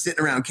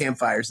 sitting around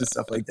campfires and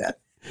stuff like that.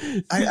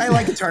 I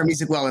like guitar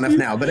music well enough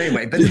now, but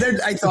anyway,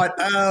 I thought,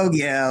 oh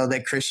yeah,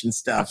 that Christian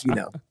stuff,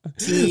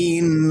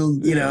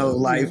 teen,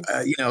 life,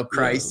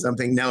 Christ,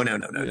 something. No.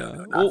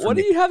 Well, what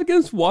do you have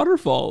against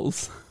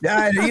waterfalls?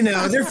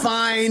 They're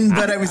fine,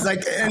 but I was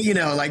like,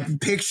 like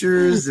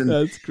pictures and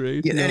that's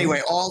great.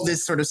 Anyway, all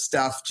this sort of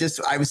stuff.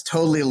 I was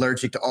totally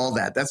allergic to all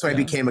that. That's why I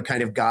became a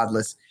kind of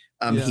godless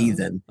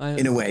heathen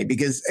in a way,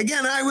 because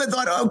again, I would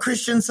thought, oh,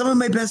 Christians, some of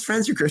my best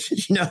friends are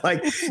Christians,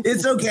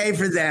 it's okay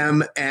for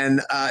them.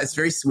 And it's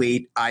very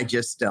sweet. I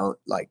just don't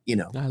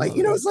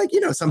it's like,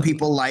 some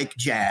people like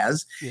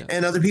jazz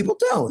and other people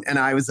don't. And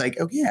I was like,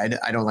 okay,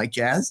 I don't like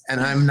jazz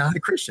and I'm not a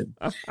Christian.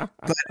 But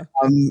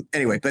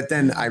anyway, but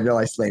then I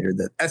realized later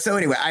that, so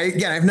anyway, I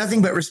have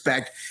nothing but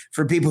respect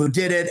for people who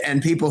did it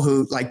and people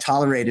who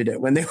tolerated it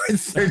when they were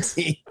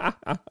 13.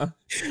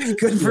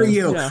 Good for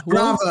you. Yeah.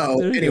 Bravo.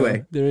 Well,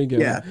 anyway. There you go.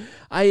 Yeah.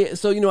 I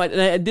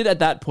did at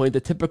that point, the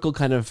typical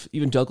kind of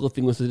evangelical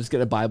thing was to just get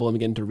a Bible and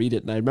begin to read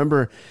it. And I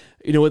remember,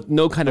 with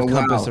no kind of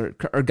compass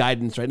or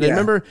guidance, right? And I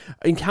remember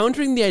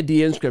encountering the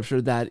idea in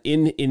Scripture that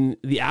in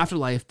the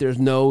afterlife, there's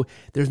no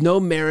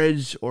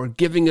marriage or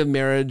giving of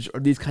marriage or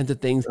these kinds of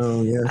things.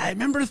 Oh, yeah. I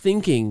remember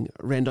thinking,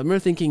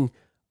 Randall,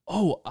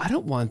 oh, I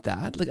don't want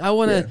that. Like, I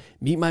want to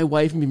meet my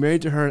wife and be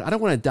married to her. I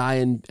don't want to die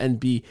and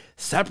be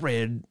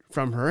separated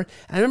from her. And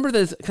I remember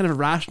this kind of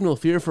rational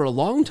fear for a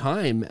long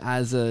time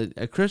as a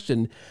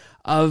Christian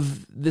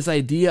of this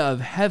idea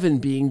of heaven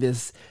being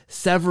this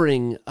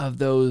severing of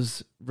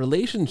those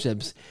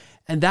relationships.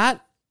 And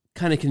that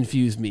kind of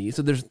confused me.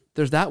 So there's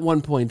that one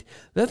point.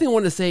 The other thing I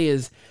want to say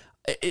is,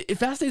 it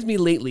fascinates me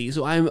lately.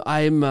 So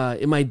I'm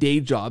in my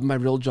day job, my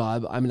real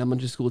job. I'm an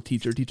elementary school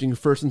teacher teaching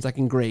first and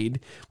second grade,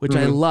 which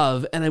I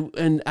love.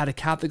 And at a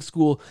Catholic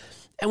school,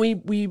 and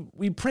we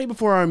pray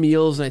before our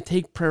meals, and I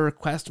take prayer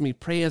requests, and we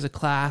pray as a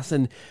class.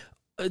 And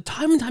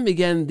time and time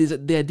again,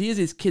 the ideas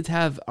these kids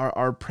have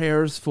are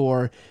prayers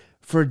for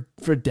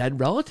dead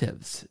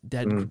relatives,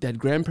 dead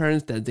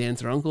grandparents, dead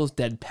aunts or uncles,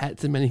 dead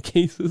pets in many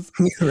cases.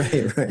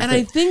 Right. And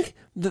I think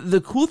the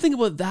cool thing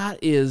about that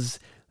is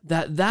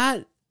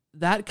that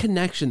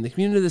connection, the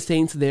community of the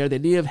saints there, the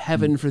idea of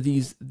heaven for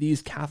these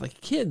Catholic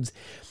kids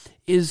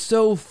is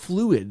so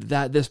fluid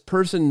that this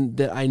person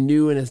that I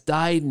knew and has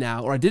died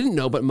now, or I didn't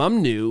know, but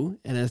Mom knew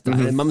and has died,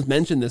 and Mom's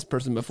mentioned this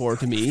person before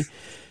to me,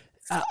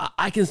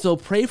 I can still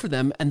pray for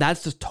them, and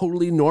that's just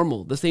totally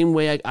normal. The same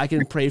way I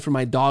can pray for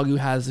my dog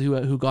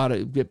who got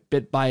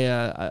bit by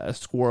a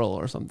squirrel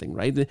or something,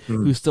 right?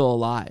 Who's still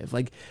alive.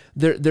 Like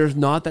there's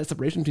not that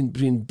separation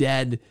between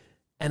dead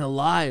and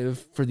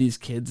alive for these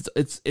kids.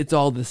 It's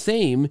all the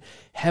same.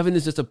 Heaven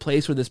is just a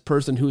place where this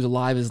person who's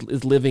alive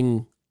is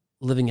living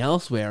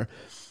elsewhere.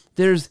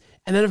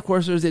 And then of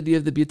course there's the idea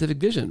of the beatific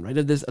vision, right?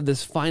 Of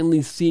this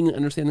finally seeing and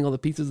understanding all the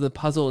pieces of the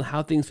puzzle and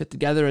how things fit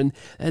together and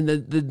the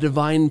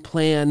divine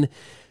plan.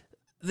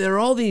 There are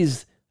all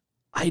these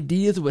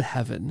ideas about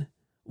heaven.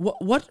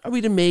 What are we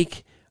to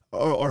make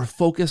or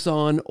focus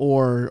on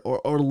or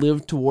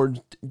live towards?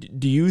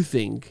 Do you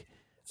think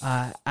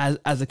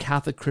as a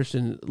Catholic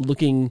Christian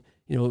looking,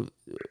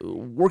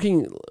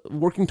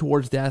 working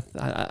towards death?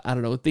 I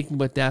don't know, thinking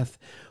about death,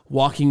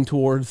 walking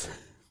towards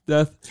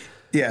death.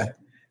 Yeah.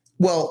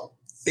 Well,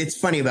 It's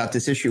funny about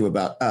this issue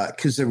about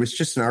because there was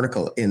just an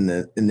article in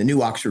the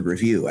New Oxford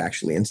Review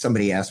actually, and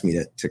somebody asked me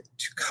to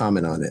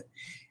comment on it,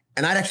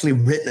 and I'd actually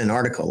written an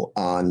article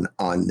on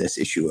this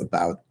issue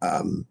about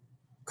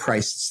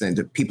Christ's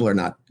and people are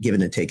not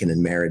given and taken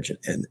in marriage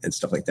and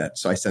stuff like that.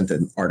 So I sent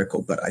an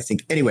article, but I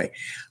think anyway.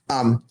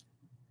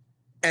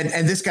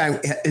 And this guy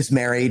is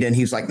married, and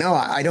he's like, no,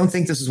 I don't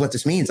think this is what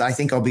this means. I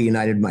think I'll be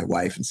united with my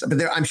wife and stuff.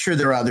 But I'm sure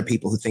there are other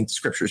people who think the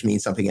scriptures mean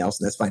something else,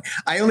 and that's fine.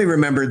 I only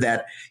remember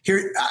that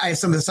here. I have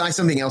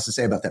something else to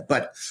say about that.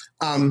 But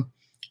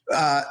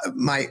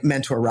my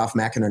mentor, Ralph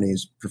McInerney,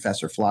 who's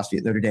professor of philosophy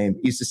at Notre Dame,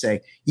 used to say,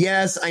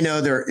 yes, I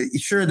know there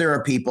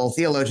are people,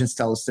 theologians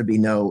tell us there'll be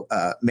no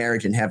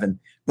marriage in heaven,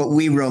 but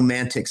we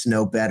romantics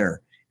know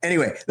better.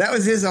 Anyway, that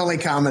was his only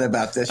comment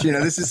about this.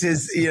 This is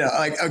his,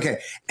 okay.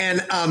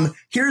 And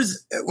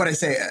here's what I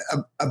say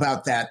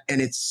about that.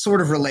 And it's sort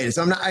of related.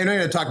 So I'm not going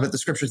to talk about the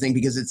scripture thing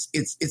because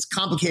it's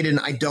complicated and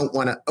I don't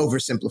want to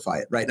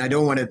oversimplify it. Right. And I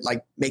don't want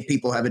to make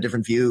people have a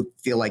different view,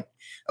 feel like,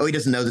 oh, he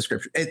doesn't know the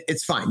scripture.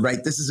 It's fine.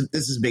 Right. This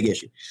is a big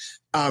issue.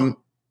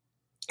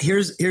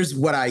 Here's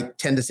what I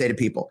tend to say to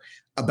people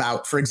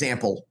about, for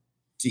example,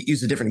 to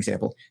use a different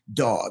example,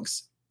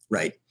 dogs,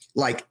 right?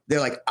 Like they're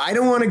like, I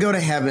don't want to go to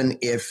heaven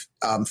if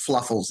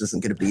Fluffles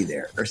isn't going to be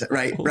there, or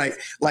right.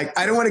 Like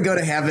I don't want to go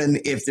to heaven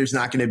if there's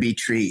not going to be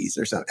trees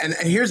or something. And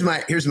here's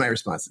my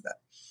response to that.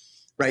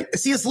 Right,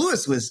 C.S.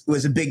 Lewis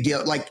was a big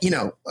deal. Like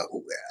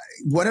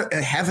what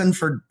a heaven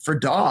for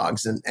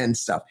dogs and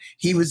stuff.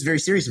 He was very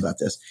serious about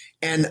this,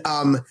 and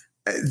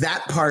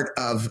that part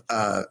of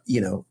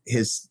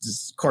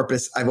his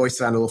corpus I've always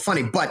found a little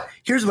funny. But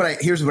here's what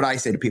I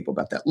say to people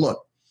about that.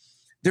 Look,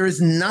 there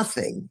is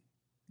nothing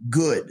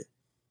good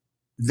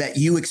that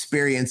you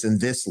experience in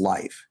this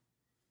life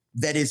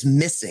that is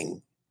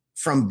missing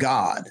from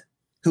God,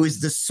 who is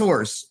the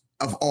source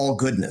of all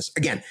goodness.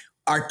 Again,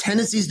 our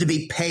tendency is to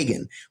be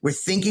pagan. We're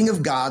thinking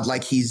of God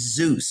like he's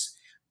Zeus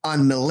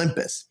on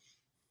Olympus.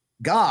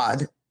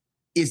 God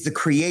is the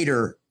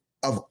creator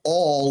of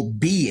all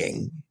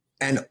being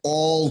and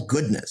all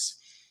goodness.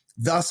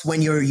 Thus,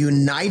 when you're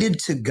united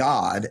to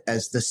God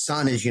as the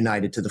Son is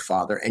united to the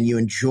Father, and you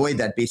enjoy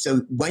that,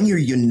 so when you're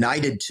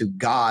united to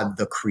God,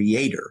 the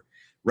creator,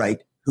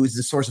 right, who is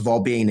the source of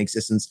all being and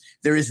existence,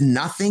 there is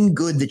nothing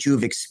good that you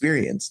have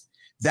experienced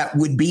that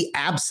would be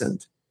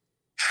absent.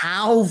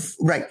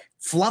 Right,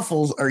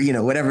 Fluffles or,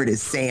 whatever it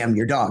is, Sam,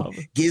 your dog,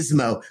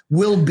 Gizmo,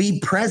 will be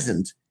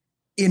present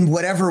in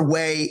whatever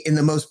way, in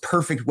the most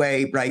perfect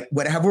way, right?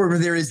 Whatever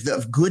there is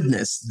of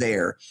goodness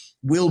there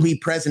will be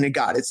present in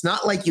God. It's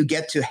not like you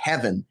get to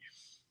heaven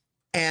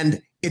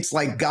and it's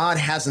like God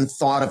hasn't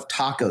thought of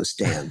taco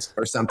stands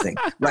or something,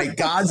 right?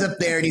 God's up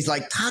there and he's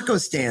like, taco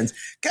stands.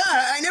 God,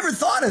 I never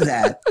thought of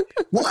that.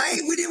 Why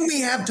didn't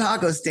we have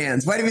taco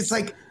stands? Why? It's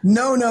like,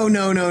 no.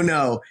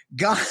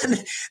 God,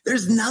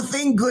 there's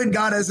nothing good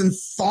God hasn't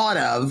thought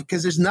of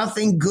because there's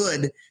nothing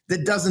good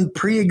that doesn't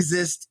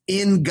pre-exist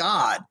in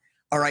God.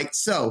 All right.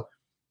 So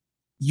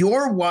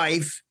your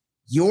wife,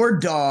 your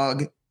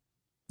dog,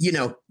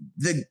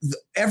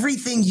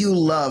 everything you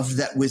love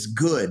that was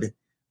good,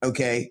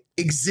 okay,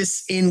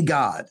 exists in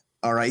God.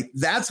 All right.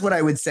 That's what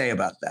I would say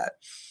about that.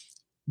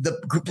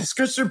 The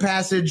scripture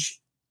passage,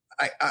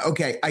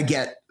 I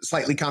get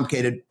slightly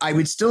complicated. I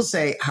would still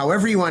say,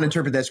 however you want to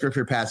interpret that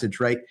scripture passage,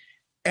 right?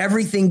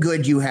 Everything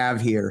good you have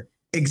here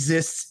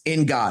exists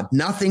in God.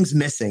 Nothing's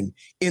missing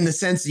in the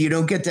sense that you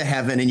don't get to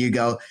heaven and you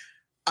go,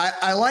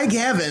 I like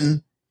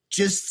heaven,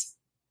 just,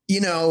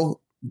 no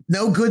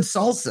good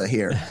salsa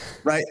here,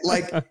 right?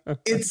 Like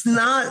it's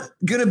not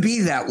going to be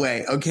that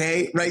way.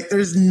 Okay. Right.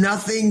 There's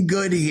nothing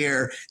good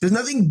here. There's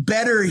nothing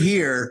better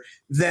here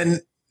than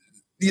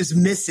is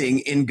missing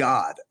in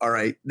God. All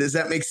right. Does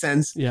that make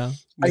sense? Yeah.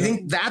 I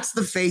think that's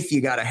the faith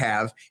you got to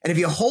have. And if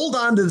you hold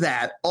on to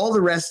that, all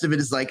the rest of it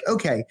is like,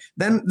 okay,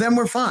 then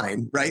we're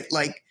fine. Right.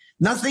 Like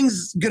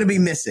nothing's going to be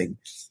missing.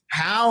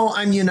 How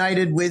I'm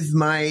united with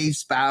my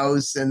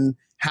spouse and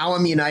how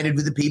I'm united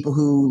with the people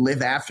who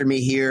live after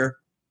me here.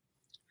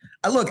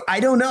 Look,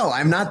 I don't know.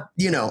 I'm not,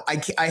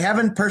 I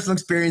haven't personal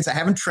experience. I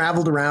haven't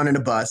traveled around in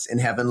a bus in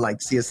heaven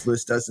like C.S.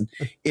 Lewis does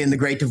in The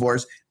Great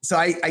Divorce. So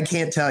I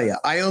can't tell you.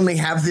 I only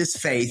have this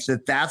faith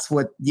that's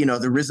what,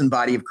 the risen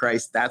body of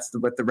Christ, that's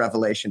what the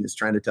revelation is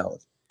trying to tell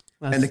us.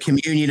 And the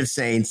communion of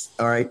saints.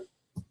 All right.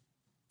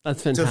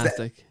 That's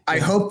fantastic. I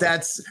hope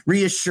that's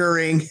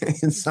reassuring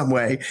in some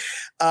way.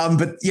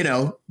 But,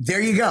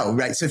 there you go.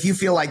 Right. So if you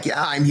feel like,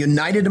 I'm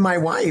united to my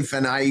wife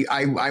and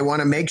I want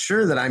to make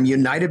sure that I'm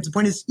united, the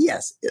point is,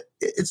 yes,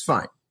 it's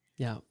fine.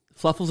 Yeah.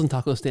 Fluffles and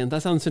taco stands.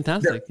 That sounds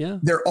fantastic.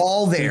 They're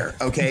all there.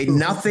 Okay.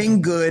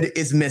 Nothing good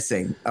is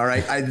missing. All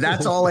right.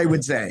 That's all I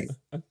would say.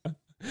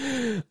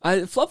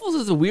 Fluffles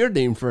is a weird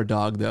name for a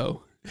dog,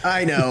 though.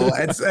 I know.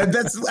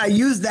 I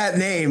use that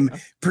name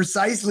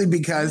precisely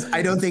because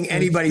I don't think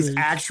anybody's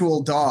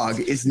actual dog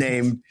is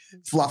named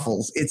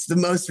Fluffles. It's the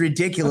most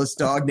ridiculous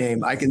dog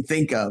name I can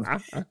think of.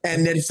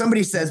 And then if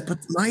somebody says, but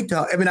my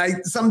dog,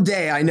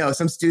 someday I know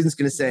some student's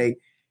going to say,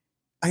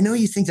 I know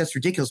you think that's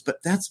ridiculous, but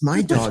that's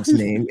my dog's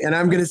name. And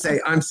I'm going to say,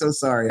 I'm so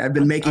sorry. I've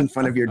been making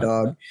fun of your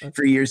dog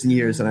for years and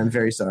years, and I'm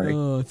very sorry.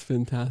 Oh, it's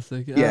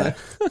fantastic. Yeah.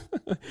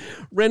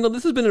 Randall,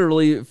 this has been a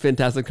really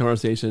fantastic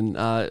conversation.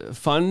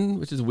 Fun,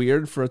 which is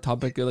weird for a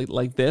topic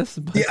like this.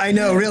 But... Yeah, I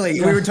know,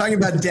 really. We were talking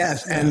about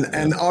death,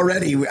 and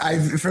already,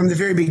 from the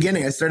very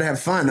beginning, I started to have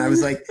fun. I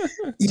was like,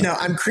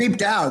 I'm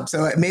creeped out,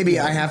 so maybe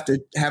I have to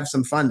have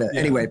some fun.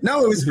 Anyway,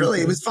 no,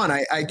 it was fun.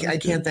 I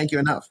can't thank you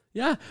enough.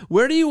 Yeah.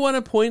 Where do you want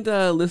to point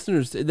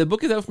listeners? The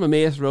book is out from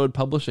Emmaus Road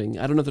Publishing.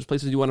 I don't know if there's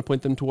places you want to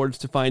point them towards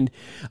to find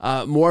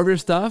more of your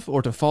stuff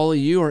or to follow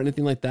you or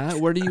anything like that.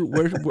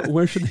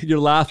 Where should you're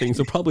laughing,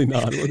 so probably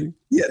not.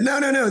 Yeah, no.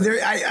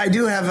 I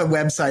do have a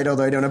website,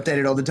 although I don't update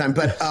it all the time.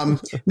 But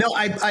no,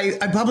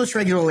 I publish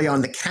regularly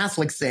on The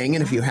Catholic Thing.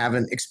 And if you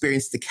haven't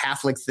experienced The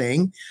Catholic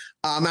Thing,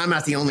 I'm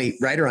not the only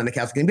writer on The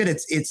Catholic Thing, but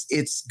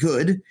it's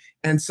good.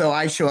 And so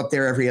I show up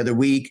there every other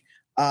week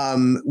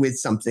with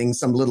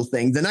some little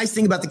thing. The nice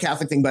thing about The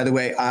Catholic Thing, by the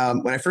way,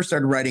 when I first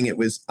started writing, it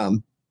was a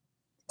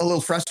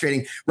little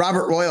frustrating.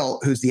 Robert Royal,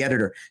 who's the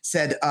editor,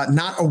 said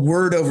not a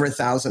word over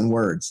 1,000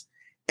 words.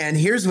 And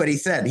here's what he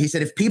said. He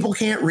said, if people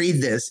can't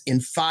read this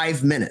in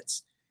 5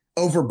 minutes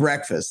over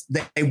breakfast,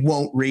 they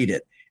won't read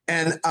it.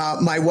 And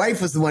my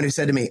wife was the one who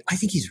said to me, I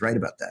think he's right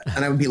about that.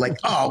 And I would be like,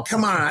 oh,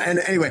 come on. And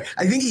anyway,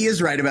 I think he is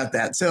right about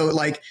that. So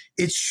like,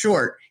 it's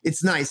short,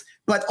 it's nice,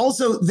 but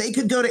also they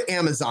could go to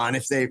Amazon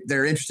if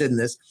they're interested in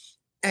this.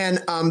 And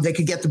they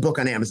could get the book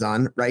on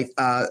Amazon, right?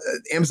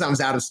 Amazon was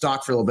out of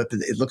stock for a little bit, but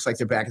it looks like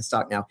they're back in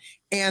stock now.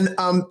 And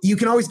you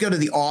can always go to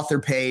the author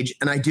page.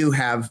 And I do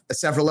have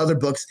several other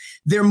books.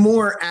 They're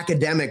more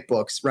academic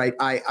books, right?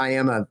 I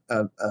am a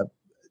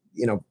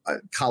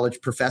college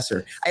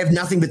professor. I have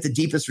nothing but the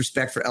deepest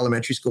respect for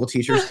elementary school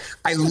teachers.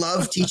 I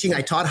love teaching.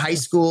 I taught high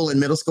school and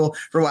middle school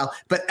for a while,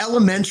 but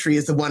elementary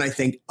is the one I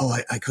think,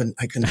 I couldn't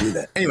do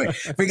that. Anyway,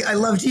 I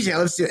love teaching. I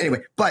love students.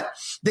 Anyway, but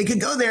they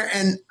could go there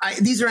and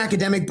these are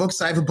academic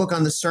books. I have a book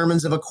on the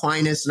sermons of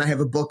Aquinas and I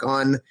have a book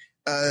on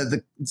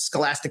the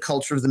scholastic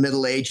culture of the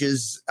Middle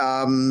Ages.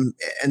 And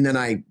then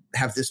I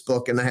have this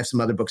book and I have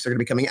some other books that are going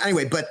to be coming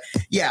anyway. But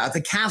yeah,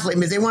 the Catholic,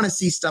 if they want to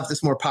see stuff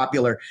that's more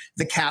popular,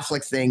 The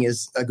Catholic Thing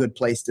is a good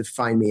place to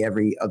find me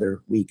every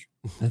other week.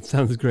 That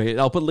sounds great.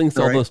 I'll put links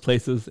to all those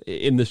places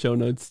in the show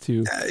notes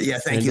too. Yeah,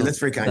 thank you. That's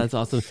very kind. That's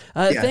awesome.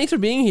 Thanks for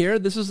being here.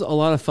 This was a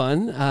lot of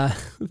fun.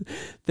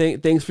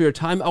 Thanks for your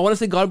time. I want to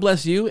say God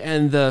bless you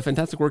and the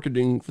fantastic work you're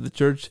doing for the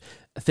church.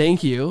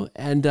 Thank you.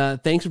 And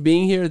thanks for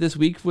being here this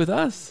week with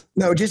us.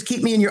 No, just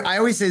keep me in your, I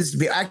always say this to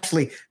be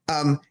actually,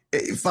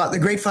 the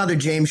great Father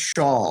James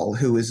Shaw,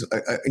 who is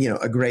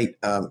a great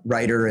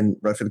writer and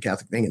wrote for The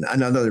Catholic Thing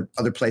and other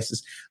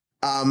places,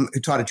 who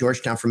taught at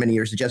Georgetown for many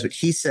years, a Jesuit.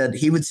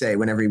 He would say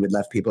whenever he would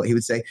left people, he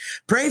would say,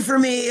 "Pray for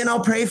me, and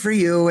I'll pray for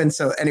you." And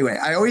so, anyway,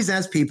 I always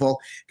ask people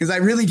because I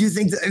really do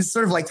think that it's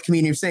sort of like the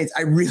Communion of Saints.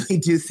 I really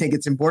do think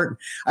it's important.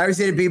 I always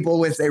say to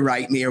people if they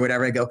write me or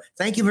whatever, I go,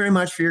 "Thank you very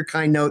much for your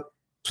kind note.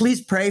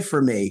 Please pray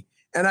for me."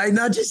 And I'm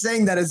not just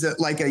saying that as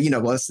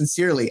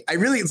sincerely.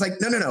 It's like,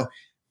 no.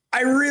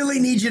 I really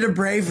need you to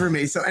pray for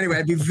me. So anyway,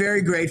 I'd be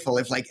very grateful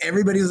if like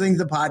everybody listening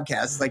to the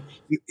podcast, like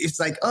it's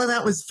like, oh,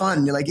 that was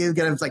fun. You're like,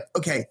 it's like,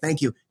 okay,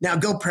 thank you. Now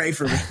go pray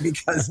for me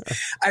because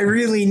I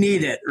really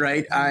need it.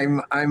 Right.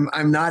 I'm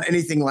not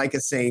anything like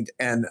a saint.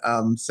 And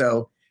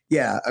so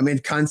yeah, I'm in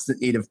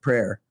constant need of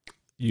prayer.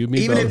 Even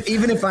if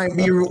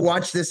you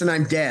watch this and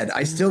I'm dead,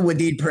 I still would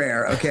need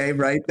prayer. Okay,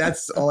 right?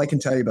 That's all I can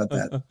tell you about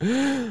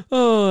that.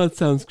 Oh, that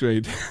sounds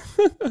great.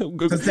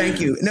 So thank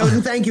you. No,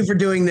 thank you for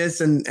doing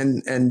this,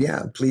 and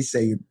yeah, please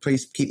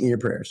keep me in your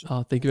prayers.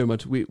 Oh, thank you very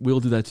much. We'll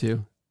do that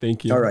too.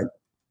 Thank you. All right.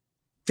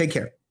 Take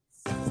care.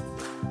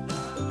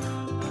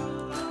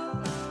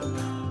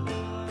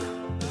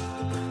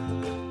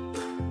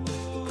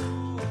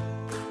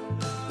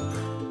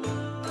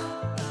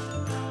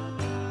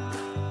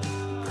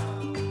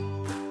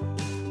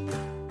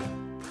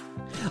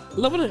 I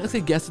love when I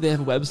say guests, they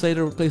have a website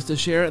or a place to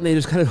share it, and they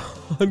just kind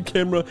of on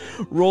camera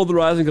roll their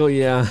eyes and go,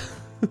 yeah,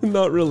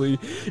 not really.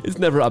 It's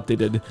never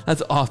updated.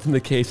 That's often the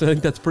case. I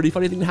think that's a pretty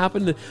funny thing to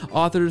happen to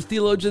authors,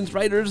 theologians,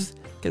 writers.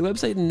 Get a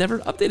website and never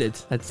update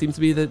it. That seems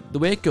to be the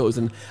way it goes.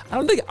 And I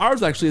don't think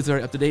ours actually is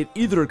very up to date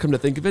either, come to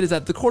think of it. Is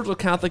at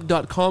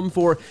thecordialcatholic.com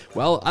for,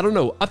 well, I don't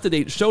know, up to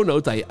date show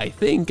notes, I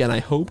think, and I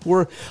hope.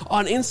 We're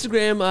on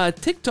Instagram,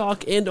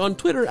 TikTok, and on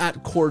Twitter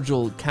at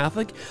Cordial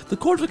Catholic. The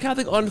Cordial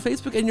Catholic on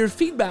Facebook, and your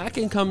feedback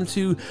can come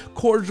to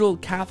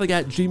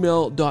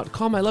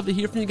cordialcatholic@gmail.com. I love to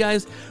hear from you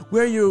guys,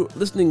 where you're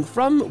listening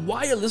from,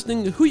 why you're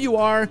listening, who you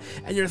are,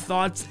 and your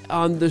thoughts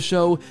on the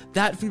show.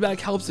 That feedback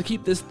helps to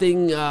keep this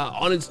thing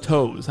on its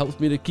toes, helps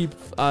me to keep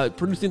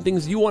producing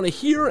things you want to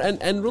hear,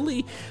 and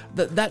really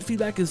that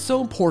feedback is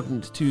so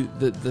important to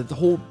the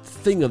whole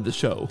thing of the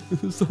show.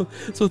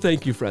 So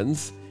thank you,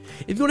 friends.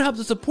 If you want to help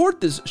to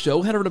support this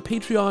show, head over to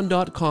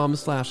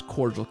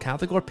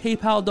patreon.com/cordialcatholic or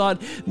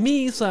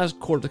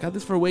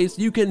paypal.me/cordialcatholics for ways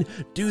you can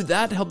do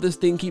that to help this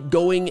thing keep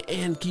going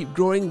and keep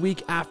growing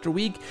week after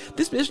week.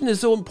 This mission is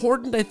so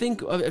important, I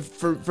think,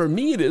 for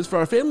me it is, for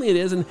our family it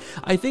is, and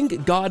I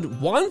think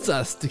God wants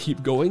us to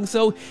keep going.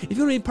 So if you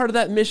want to be part of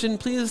that mission,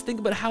 please think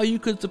about how you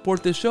could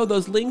support this show.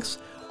 Those links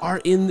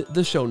are in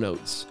the show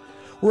notes.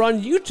 We're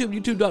on YouTube,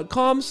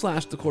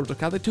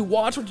 youtube.com/thecordialcatholic to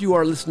watch what you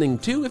are listening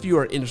to if you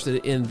are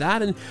interested in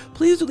that. And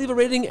please do leave a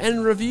rating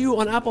and review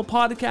on Apple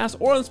Podcasts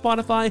or on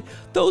Spotify.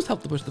 Those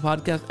help to push the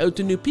podcast out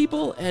to new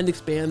people and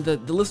expand the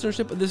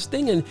listenership of this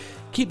thing and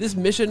keep this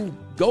mission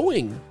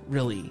going,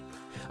 really.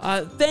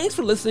 Thanks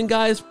for listening,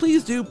 guys.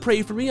 Please do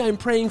pray for me. I'm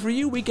praying for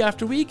you week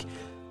after week.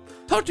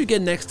 Talk to you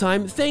again next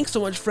time. Thanks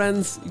so much,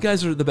 friends. You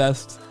guys are the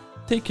best.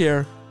 Take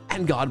care,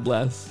 and God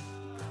bless.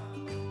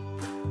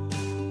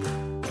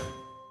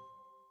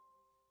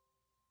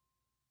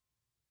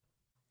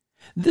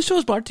 This show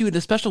is brought to you in a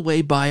special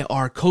way by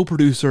our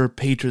co-producer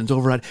patrons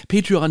over at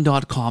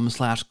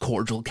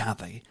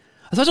patreon.com/cordialcatholic.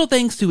 A special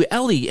thanks to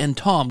Ellie and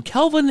Tom,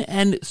 Kelvin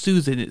and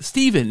Susan,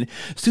 Stephen,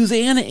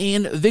 Suzanne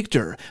and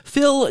Victor,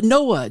 Phil,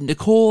 Noah,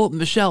 Nicole,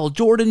 Michelle,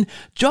 Jordan,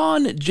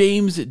 John,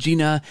 James,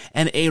 Gina,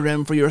 and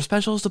Aram for your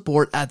special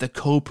support at the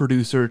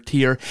co-producer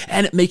tier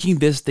and making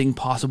this thing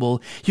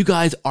possible. You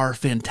guys are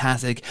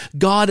fantastic.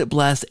 God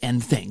bless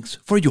and thanks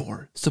for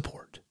your support.